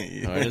 Thank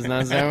you. Or does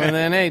not start with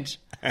an H.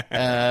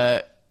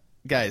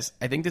 Guys,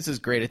 I think this is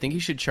great. I think you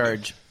should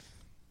charge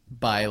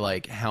by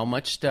like how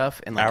much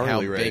stuff and like Hourly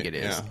how rate, big it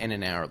is, yeah. and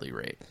an hourly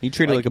rate. You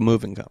treat it like a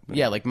moving company.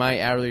 Yeah, like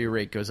my hourly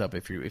rate goes up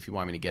if you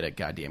want me to get a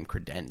goddamn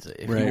credenza.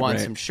 If you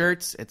want some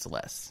shirts, it's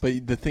less.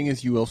 But the thing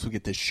is, you also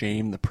get to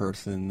shame the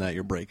person that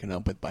you're breaking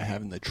up with by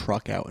having the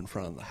truck out in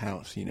front of the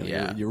house. You know,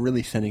 Yeah. you're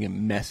really sending a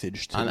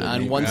message to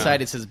On one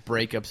side it says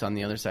breakups, on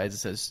the other side it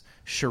says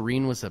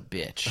Shireen was a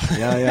bitch.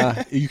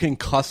 Yeah. You can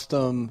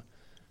customize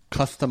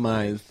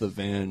the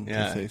van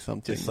Yeah. to say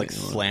something. Just like you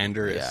know.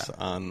 slanderous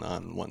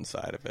on one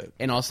side of it.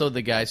 And also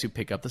the guys who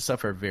pick up the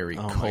stuff are very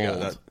cold. my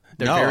God,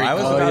 They're no, very I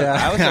was cold. Oh about-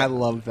 yeah, I was I a-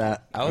 love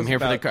that. I'm here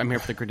for the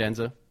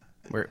credenza.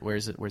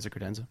 Where's it? Where's the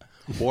credenza?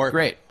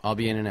 Great. I'll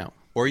be in and out.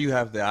 Or you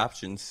have the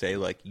option, say,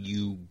 like,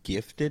 you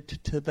gift it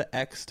to the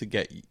ex to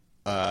get,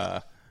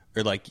 or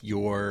like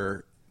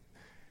your,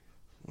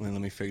 well,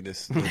 let me figure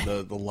this,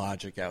 the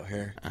logic out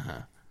here.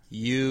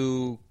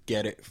 You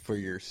get it for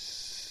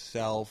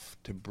yourself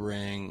to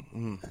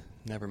bring,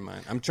 never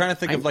mind. I'm trying to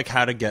think of, like,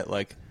 how to get,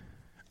 like,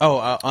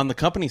 on the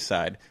company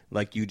side,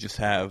 like, you just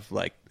have,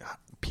 like,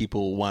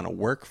 people want to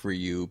work for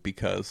you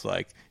because,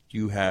 like,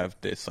 you have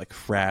this like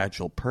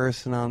fragile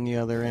person on the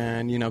other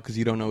end, you know, because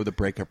you don't know who the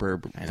breakup or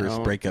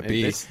first breakup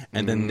is,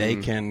 and then they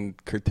can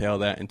curtail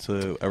that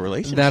into a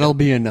relationship. That'll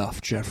be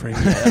enough, Jeffrey.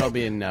 That'll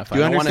be enough. Do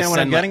you understand what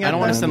I'm getting at? I don't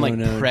want to send like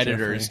No,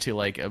 predators Jeffrey. to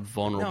like a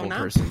vulnerable not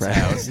person's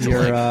house.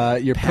 To,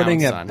 You're pounce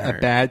putting on a her.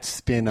 bad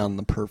spin on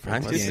the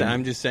perfect game.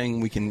 I'm just saying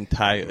we can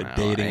tie a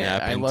dating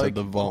app I into like-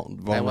 the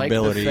I like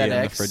vulnerability and the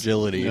FedEx.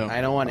 fragility. Yeah. I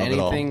don't want of it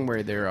all. anything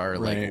where there are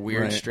like Right,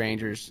 weird right.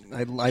 strangers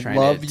I'd trying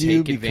love to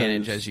you take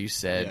advantage, because- as you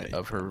said,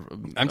 of her.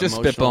 I'm just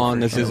emotional spitballing.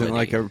 This isn't fragility.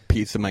 like a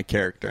piece of my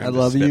character. I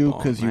love you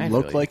because you I feel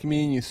look you. like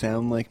me and you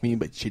sound like me,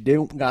 but you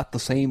don't got the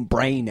same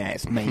brain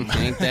as me.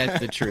 Ain't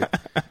that the truth?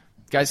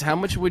 Guys, how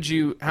much would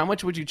you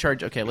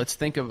charge? Okay, let's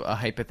think of a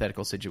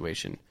hypothetical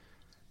situation.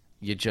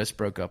 You just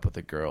broke up with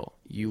a girl.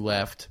 You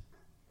left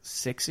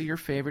 6 of your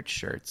favorite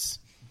shirts.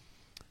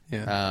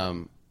 Yeah.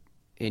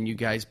 And you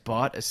guys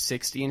bought a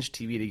 60-inch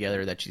TV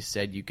together that you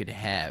said you could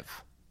have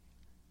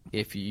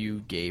if you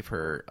gave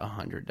her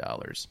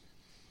 $100.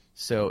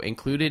 So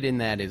included in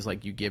that is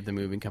like you give the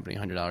moving company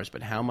 $100,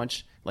 but how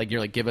much? Like you're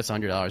like, give us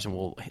 $100 and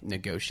we'll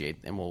negotiate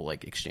and we'll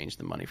like exchange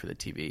the money for the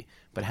TV.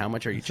 But how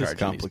much are you charging?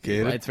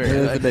 complicated. It's very It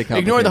is a bit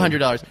ignore the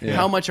complicated. $100.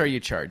 How much are you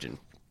charging?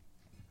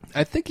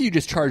 I think you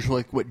just charge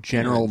like what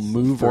general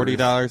movers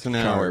 $40 an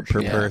hour charge.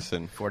 per Yeah.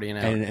 person. 40 an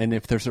hour. And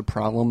if there's a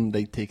problem,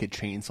 they take a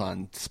chainsaw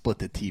and split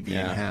the TV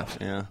in half.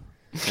 Yeah.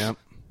 Yep.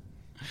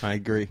 I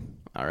agree.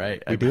 All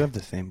right. We do have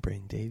the same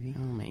brain, Davey.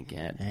 Oh my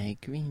god. I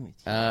agree with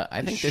you.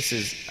 I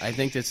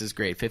think this is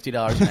great.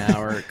 $50 an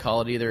hour. Call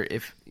it either,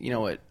 if you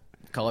know what,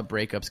 call it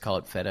breakups, call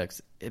it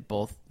FedEx.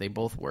 They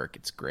both work.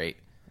 It's great.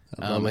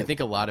 I think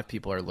a lot of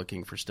people are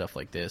looking for stuff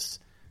like this.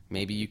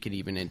 Maybe you could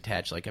even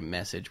attach like a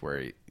message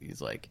where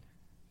he's like,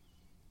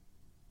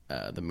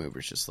 the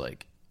mover's just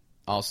like,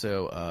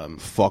 also,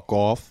 Fuck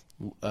off.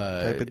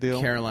 type of deal?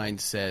 Caroline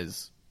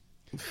says,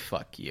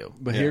 "Fuck you."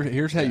 But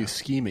here's how you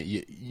scheme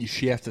it.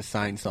 She has to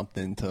sign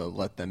something to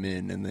let them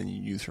in, and then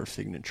you use her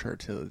signature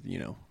to,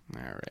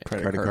 All right.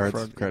 Credit cards.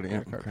 fraud.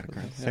 Credit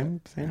cards.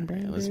 Same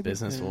brain. This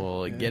business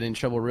will get in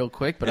trouble real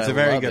quick, but It's I a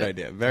very love good it.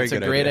 idea. Very it's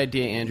good a great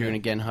idea. idea, Andrew. And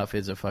again, Huff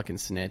is a fucking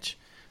snitch.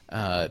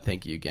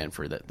 Thank you again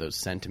for those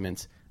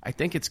sentiments. I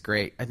think it's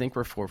great. I think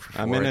we're 4 for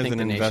 4. I'm in I as think an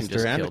the nation investor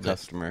just and a killed it.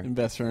 customer.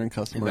 Investor and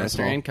customer.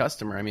 Investor as well. and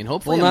customer. I mean,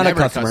 hopefully, Well, I'm not a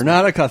never customer,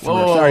 not a customer.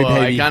 Whoa, Sorry, I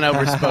baby. kind of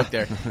overspoke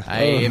there.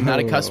 I am not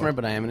a customer,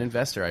 but I am an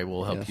investor. I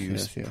will help you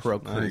yes. procure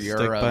I your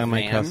stick by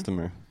my van.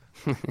 customer.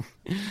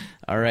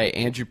 All right,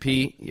 Andrew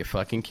P., you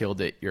fucking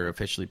killed it. You're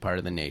officially part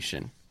of the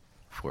nation.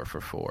 4 for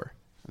 4.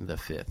 The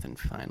fifth and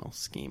final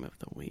scheme of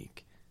the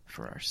week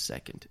for our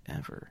second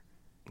ever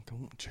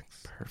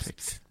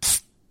perfect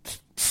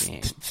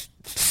game.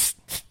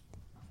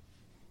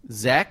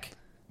 Zach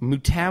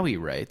Mutawi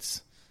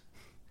writes,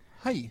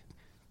 Hi.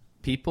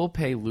 people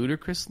pay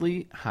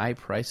ludicrously high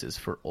prices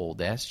for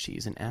old-ass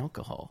cheese and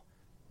alcohol.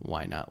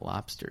 Why not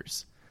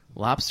lobsters?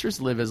 Lobsters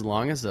live as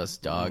long as us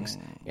dogs,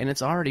 and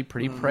it's already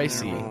pretty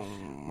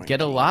pricey.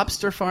 Get a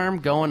lobster farm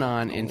going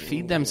on and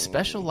feed them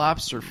special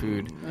lobster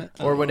food,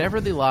 or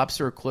whatever the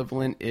lobster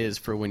equivalent is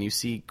for when you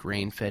see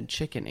grain-fed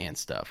chicken and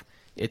stuff.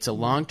 It's a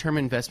long-term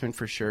investment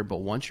for sure, but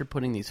once you're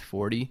putting these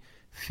 40,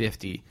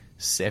 50,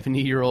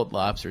 70-year-old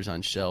lobsters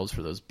on shelves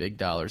for those big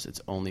dollars,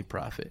 it's only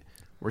profit.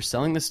 We're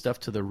selling this stuff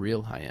to the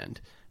real high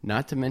end.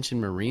 Not to mention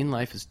marine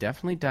life is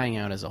definitely dying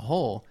out as a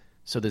whole,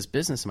 so this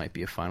business might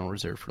be a final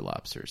reserve for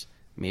lobsters.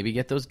 Maybe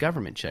get those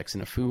government checks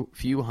in a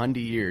few hundred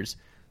years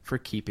for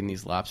keeping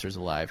these lobsters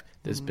alive.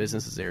 This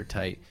business is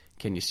airtight.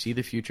 Can you see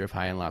the future of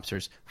high-end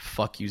lobsters?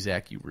 Fuck you,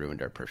 Zach. You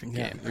ruined our perfect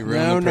game.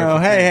 No.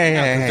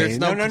 Hey.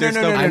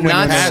 I'm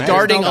not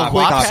starting a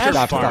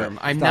lobster farm.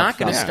 I'm not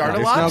going to start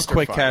a lobster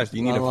quick farm. cash.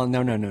 You need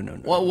No.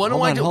 Well, why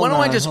don't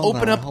I just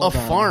open up a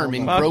farm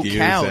and grow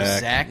cows,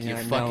 Zach? You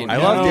fucking. I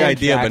love the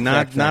idea, Jack,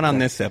 but not on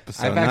this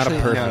episode. Not a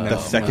perfect. The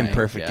second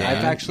perfect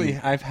game.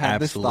 I've had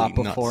this thought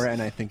before,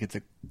 and I think it's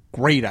a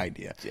great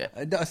idea. Yeah.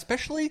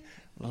 Especially,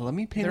 let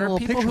me paint There a are little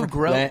people picture. who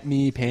grow. Let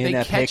me paint they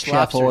a catch picture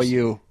lobsters. for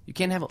you. You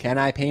can't have. Can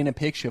I paint a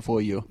picture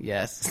for you?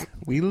 Yes.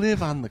 We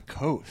live on the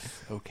coast,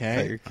 okay? Is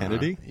that your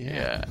Kennedy?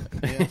 Yeah.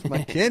 It's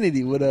my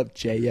Kennedy. What up,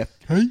 JF?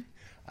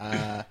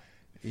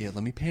 Let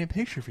me paint a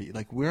picture for you.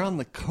 Like, we're on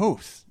the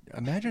coast.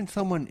 Imagine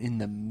someone in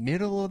the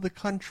middle of the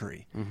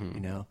country. Mm-hmm. You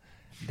know,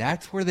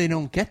 that's where they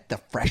don't get the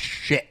fresh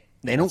shit.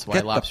 They don't That's why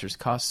get lobsters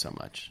cost so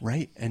much.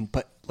 right.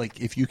 But like,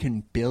 if you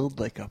can build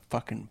like a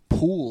fucking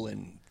pool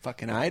in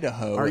fucking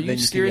Idaho, Are and you then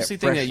seriously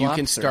can get thinking that fresh you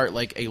can lobster. start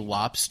like a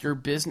lobster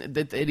business?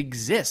 That it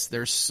exists.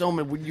 There's so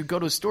many. When you go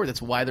to a store,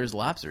 that's why there's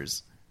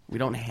lobsters. We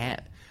don't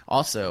have.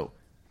 Also,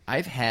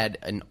 I've had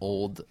an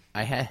old.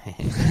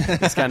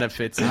 This kind of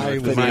fits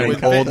in with my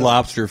with old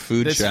lobster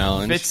food this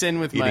challenge. fits in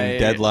with eating my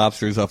dead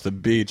lobsters off the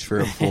beach for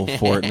a full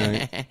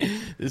fortnight.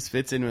 This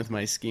fits in with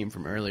my scheme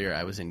from earlier.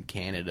 I was in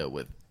Canada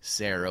with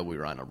Sarah. We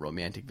were on a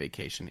romantic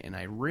vacation, and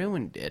I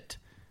ruined it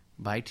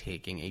by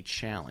taking a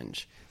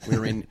challenge. We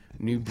were in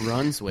New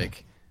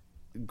Brunswick.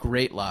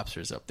 Great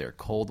lobsters up there,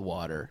 cold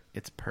water.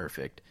 It's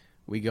perfect.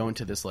 We go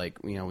into this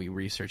we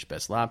research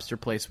best lobster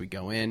place. We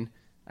go in.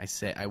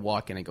 I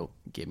walk in. I go,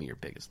 give me your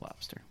biggest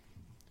lobster.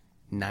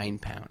 9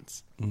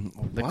 pounds.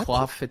 The What?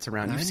 claw fits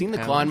around. 9 You've seen the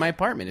claw in my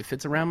apartment. It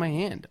fits around my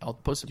hand. I'll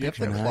post a You have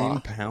picture. the of it. claw?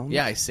 9 pounds?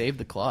 Yeah, I saved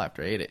the claw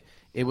after I ate it.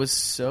 It was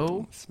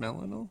so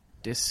Smelling all?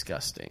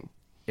 disgusting.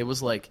 It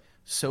was like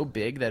so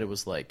big that it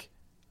was like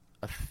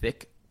a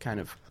thick kind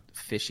of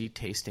fishy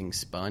tasting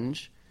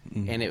sponge.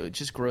 And it would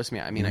just gross me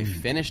out. I mean, I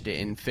finished it,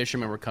 and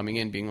fishermen were coming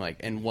in being like,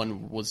 and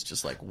one was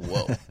just like,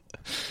 whoa.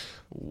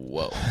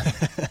 Whoa.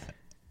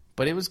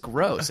 But it was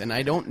gross, and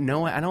you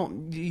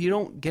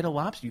don't get a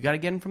lobster. You got to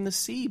get them from the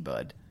sea,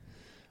 bud.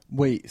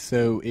 Wait,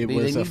 so it They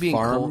was need a to be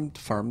in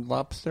farmed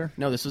lobster?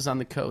 No, this was on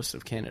the coast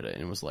of Canada,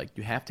 and it was like,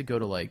 you have to go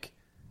to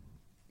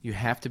you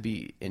have to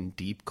be in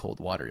deep cold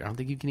water. I don't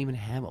think you can even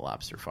have a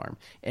lobster farm.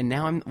 And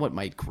now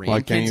my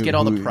grandkids get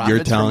all the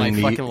profits from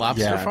my fucking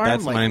lobster farm?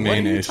 That's Like, my what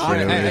main are you issue.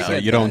 talking about? Is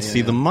that you don't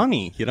see the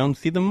money. You don't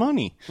see the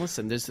money.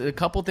 Listen, there's a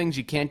couple things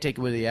you can't take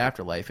with the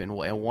afterlife, and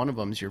one of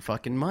them is your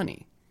fucking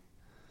money.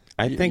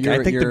 I think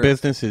the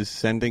business is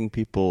sending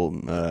people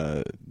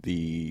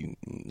the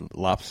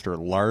lobster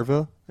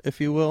larva,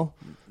 if you will.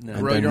 No.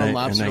 Grow your own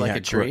lobster like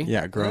a tree?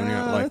 Growing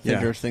your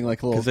interesting,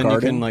 like a little then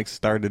garden. you can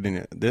start it in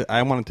it.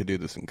 I wanted to do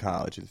this in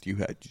college.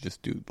 You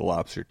just do the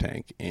lobster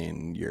tank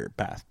in your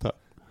bathtub.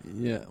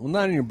 Yeah, well,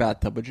 not in your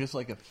bathtub, but just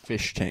like a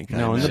fish tank.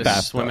 No, in the Just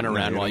bathtub. swimming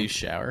around No, while you you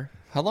shower.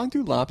 How long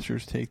do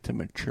lobsters take to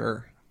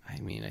mature? I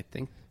mean, I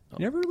think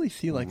You never really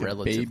see like a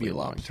Relatively baby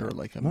long lobster, time.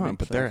 like a No,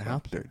 but they're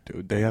out there,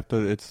 dude. They have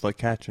to. It's like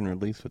catch and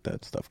release with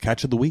that stuff.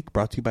 Catch of the week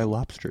brought to you by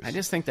Lobsters. I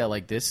just think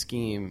that this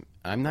scheme,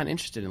 I'm not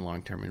interested in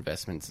long-term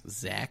investments.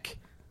 Zach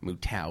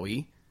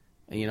Mutawi,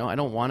 I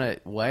don't want to.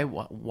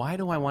 Why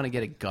do I want to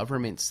get a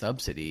government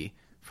subsidy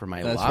for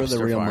my That's where lobster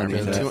the real farm money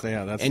is. in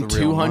That's in the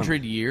real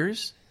 200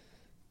 years?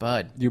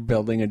 Bud, You're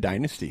building a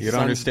dynasty. You don't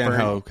understand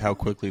burnt. how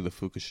quickly the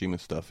Fukushima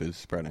stuff is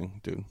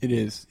spreading, dude. It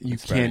is. You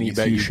It's can't spreading. eat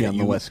bet you sushi get- on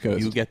the West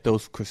Coast. You get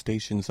those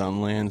crustaceans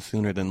on land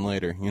sooner than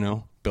later.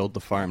 Build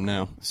the farm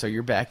now. so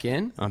you're back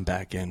in? I'm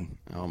back in.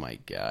 Oh my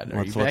God,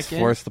 are Let's you back in?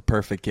 force the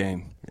perfect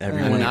game. I'm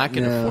Everyone. not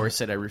going to No.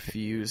 force it. I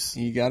refuse.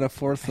 You gotta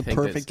force the think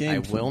perfect this- I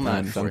game. will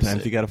not sometimes. force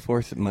Sometimes it. you got to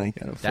force it, Mike.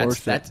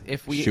 That's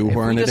if we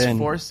Shoehorn it just in.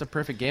 force the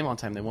perfect game all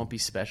the time, they won't be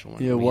special.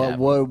 When Yeah. we have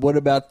What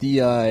about the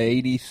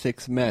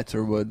 '86 Mets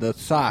or the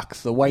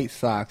Sox, the White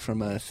Sox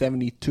from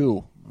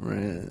 '72?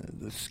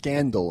 The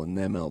scandal in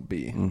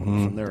MLB.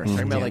 From their Talking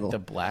about scandal. the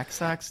Black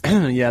Sox,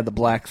 Yeah, the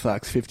Black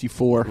Sox,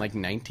 54 like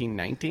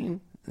 1919.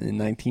 in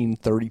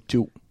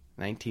 1932.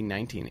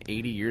 1919,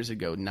 80 years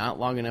ago, not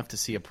long enough to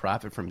see a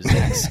profit from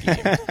Zach's scheme.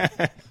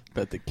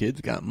 Bet the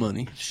kids got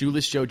money.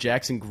 Shoeless Joe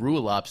Jackson grew a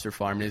lobster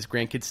farm, and his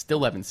grandkids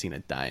still haven't seen a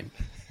dime.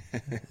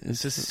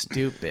 This is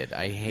stupid.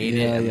 I hate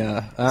it.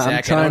 Yeah. Zach,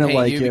 I'm trying I don't to hate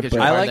like you it, because but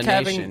you're I part like of the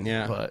having- nation,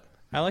 yeah. but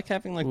I like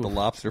having the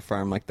lobster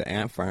farm, like the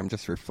ant farm,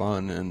 just for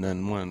fun. And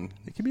then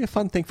It could be a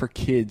fun thing for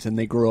kids, and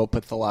they grow up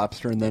with the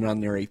lobster, and then on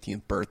their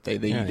 18th birthday,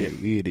 they eat it.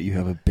 you eat it. You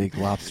have a big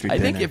lobster. I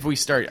think dinner. if we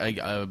start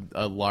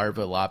a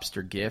larva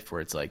lobster gift where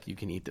it's like you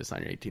can eat this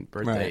on your 18th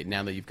birthday, Right.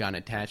 now that you've gotten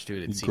attached to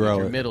it, it's seen grow in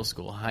your it. middle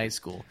school, high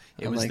school.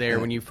 It was like there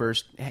that. when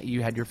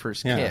you had your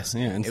first kiss.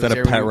 Yeah. It was Instead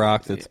there of when pet you-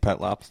 rocks, it's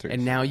pet lobsters.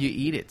 And now you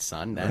eat it,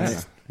 son.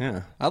 That's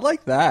yeah. I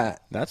like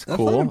that. That's not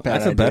cool. a bad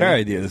That's a better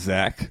idea,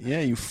 Zach. Yeah,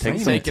 you frame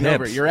some it. taking tips.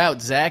 over. You're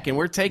out, Zach, and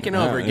we're taking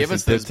Yeah, over. it's Give a-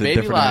 us those it's a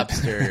baby different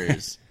idea.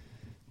 lobsters.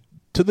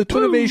 To the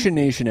Twinnovation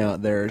Nation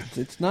out there,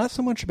 it's not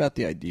so much about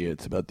the idea;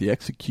 it's about the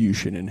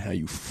execution and how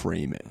you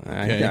frame it.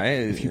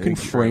 Okay? If you can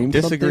frame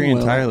disagree something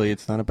well- entirely.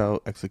 It's not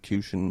about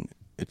execution.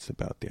 It's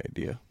about the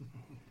idea.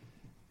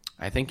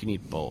 I think you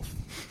need both.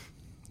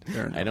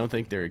 I don't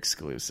think they're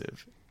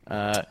exclusive.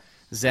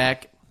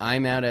 Zach,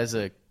 I'm out as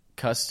a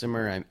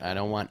customer. I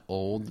don't want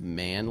old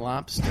man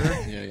lobster.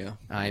 Yeah.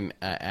 I'm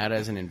out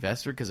as an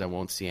investor because I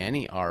won't see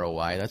any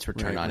ROI. That's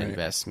return on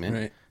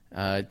investment.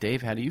 Right.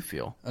 Dave, how do you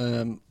feel?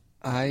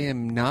 I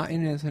am not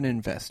in as an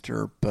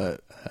investor,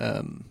 but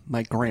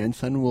my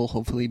grandson will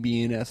hopefully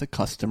be in as a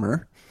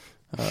customer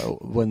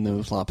when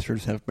those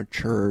lobsters have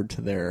matured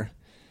to their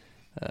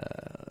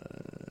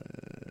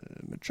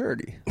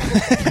maturity.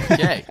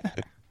 Okay.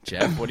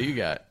 Jeff, what do you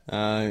got?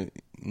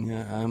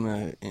 Yeah, I'm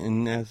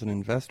in as an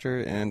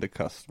investor and a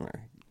customer.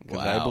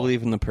 Because Wow. I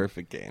believe in the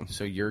perfect game.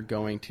 So you're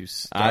going to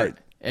start.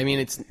 I mean,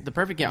 it's the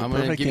perfect game. I'm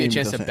going to give you a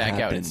chance to back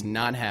out. It's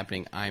not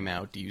happening. I'm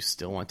out. Do you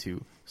still want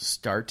to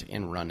start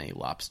and run a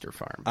lobster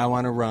farm? I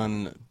want to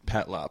run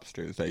pet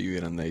lobsters that you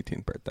get on the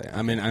 18th birthday.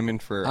 I'm in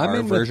for our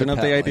in with version the of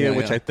pet, the idea, yeah,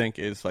 which yeah. I think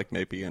is like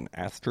maybe an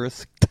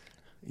asterisk.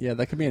 Yeah,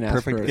 that could be an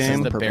Perfect asterisk. game. This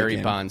is the Perfect Barry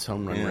game. Bonds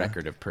home run Yeah.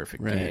 record of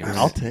perfect Right. games.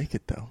 I'll take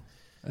it, though.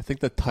 I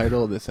think the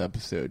title of this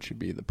episode should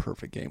be The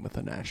Perfect Game with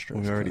an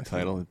asterisk. We already I think.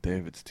 titled it,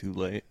 Dave. It's too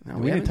late. No,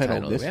 We we didn't haven't title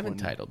titled this We haven't one.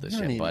 titled this You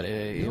don't yet, need- but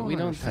you don't we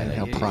don't understand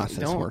title how process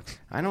don't- works.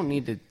 I don't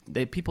need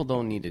to. People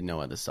don't need to know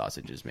how the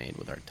sausage is made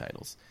with our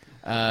titles,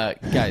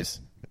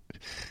 guys.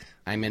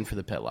 I'm in for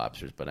the pet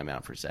lobsters, but I'm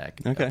out for Zach.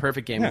 Okay.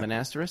 Perfect game Yeah. with an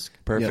asterisk.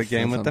 Perfect Yes,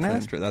 game that's with what an I'm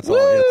saying. asterisk. That's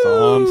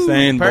all I'm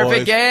saying, Perfect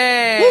boys.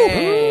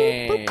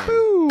 game.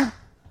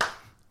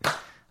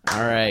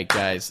 All right,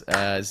 guys.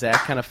 Zach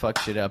kind of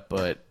fucked shit up,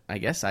 but I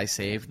guess I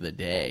saved the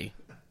day.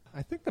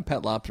 I think the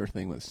pet lobster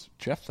thing was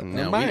Jeff's.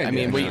 No, my I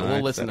idea. mean, No, we'll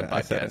I listen said to it,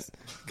 I said podcasts. it.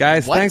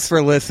 Guys, What? thanks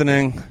for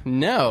listening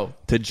No.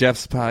 to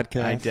Jeff's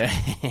podcast. I did.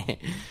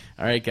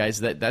 All right, guys.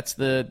 That's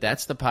the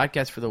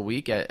podcast for the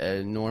week.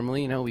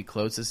 Normally, we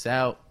close this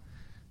out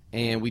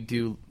and we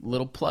do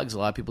little plugs. A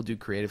lot of people do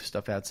creative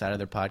stuff outside of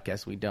their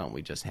podcast. We don't.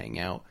 We just hang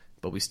out,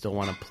 but we still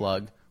want to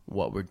plug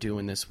what we're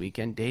doing this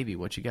weekend. Davey,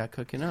 what you got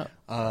cooking up?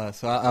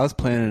 So I was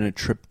planning a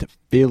trip to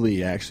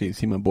Philly, actually, to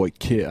see my boy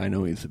Kit. I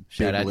know he's a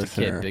Shout big out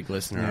listener. to Kid, big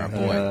listener, our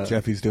boy.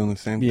 Jeffy's doing the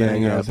same Yeah,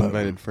 thing. yeah, I was but-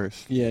 invited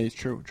first. Yeah, it's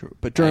true.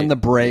 But during the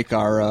break,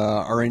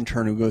 our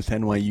intern who goes to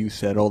NYU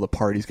said all the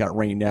parties got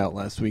rained out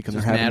last week, and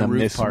Just they're having mad them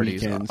roof this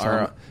parties. weekend. So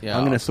Our-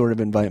 I'm going to sort of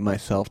invite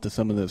myself to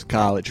some of those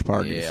college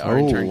parties. Yeah, our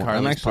intern I'm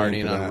Carly's actually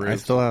partying into on that. roof. I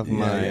still have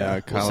my yeah.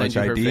 We'll college send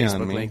you her ID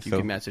Facebook on me. link. You so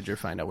can message her,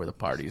 find out where the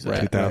party's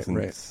Right. at.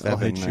 2007, I'll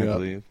hit you I up.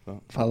 believe.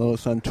 So. Follow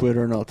us on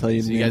Twitter, and I'll tell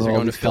you So the you name guys of are all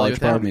going to these Philly college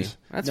without parties. me.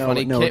 That's No,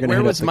 funny. no, we're Kit, gonna where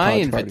hit up was the my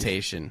college parties.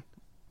 invitation?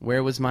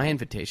 Where was my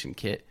invitation,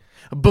 Kit?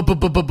 Beef of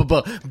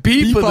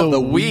the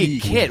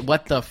week. Kit,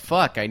 what the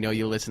fuck? I know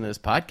you listen to this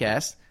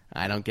podcast.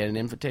 I don't get an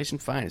invitation.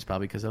 Fine. It's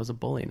probably because I was a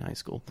bully in high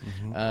school.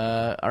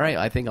 All right.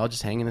 I think I'll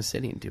just hang in the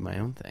city and do my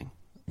own thing.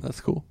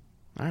 That's cool.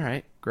 All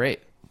right. Great.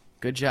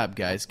 Good job,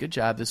 guys. Good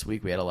job this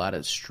week. We had a lot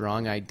of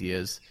strong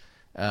ideas.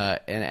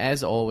 And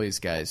as always,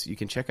 guys, you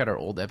can check out our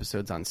old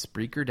episodes on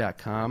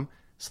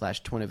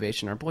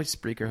Spreaker.com/Twinnovation. Our boy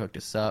Spreaker hooked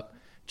us up.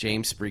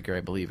 James Spreaker,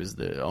 I believe, is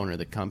the owner of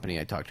the company.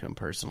 I talked to him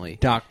personally.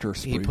 Dr.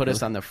 He put Spreaker.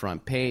 us on the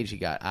front page. He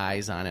got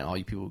eyes on it. All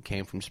you people who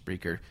came from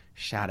Spreaker,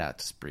 shout out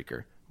to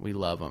Spreaker. We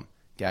love him.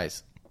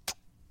 Guys,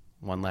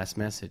 one last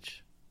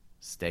message.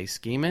 Stay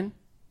scheming.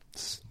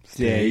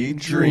 Stay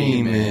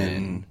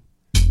dreaming.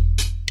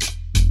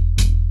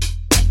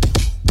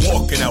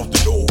 Walking out the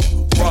door,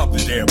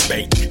 robbing their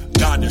bank,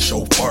 got the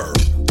chauffeur,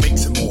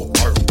 mixing more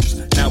pearls.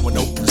 Now an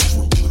open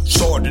screw,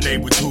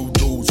 Chardonnay with 2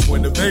 dudes,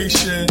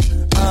 Twinnovation,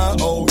 I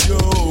owe you.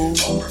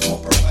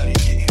 Oprah money,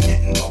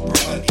 getting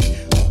Oprah money,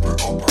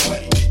 Oprah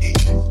money,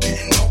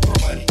 getting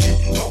Oprah money,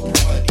 getting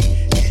Oprah money,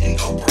 getting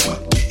Oprah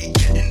money,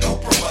 getting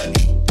Oprah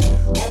money,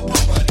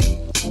 Oprah money.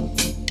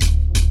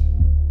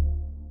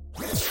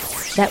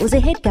 That was a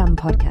HeadGum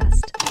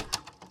podcast.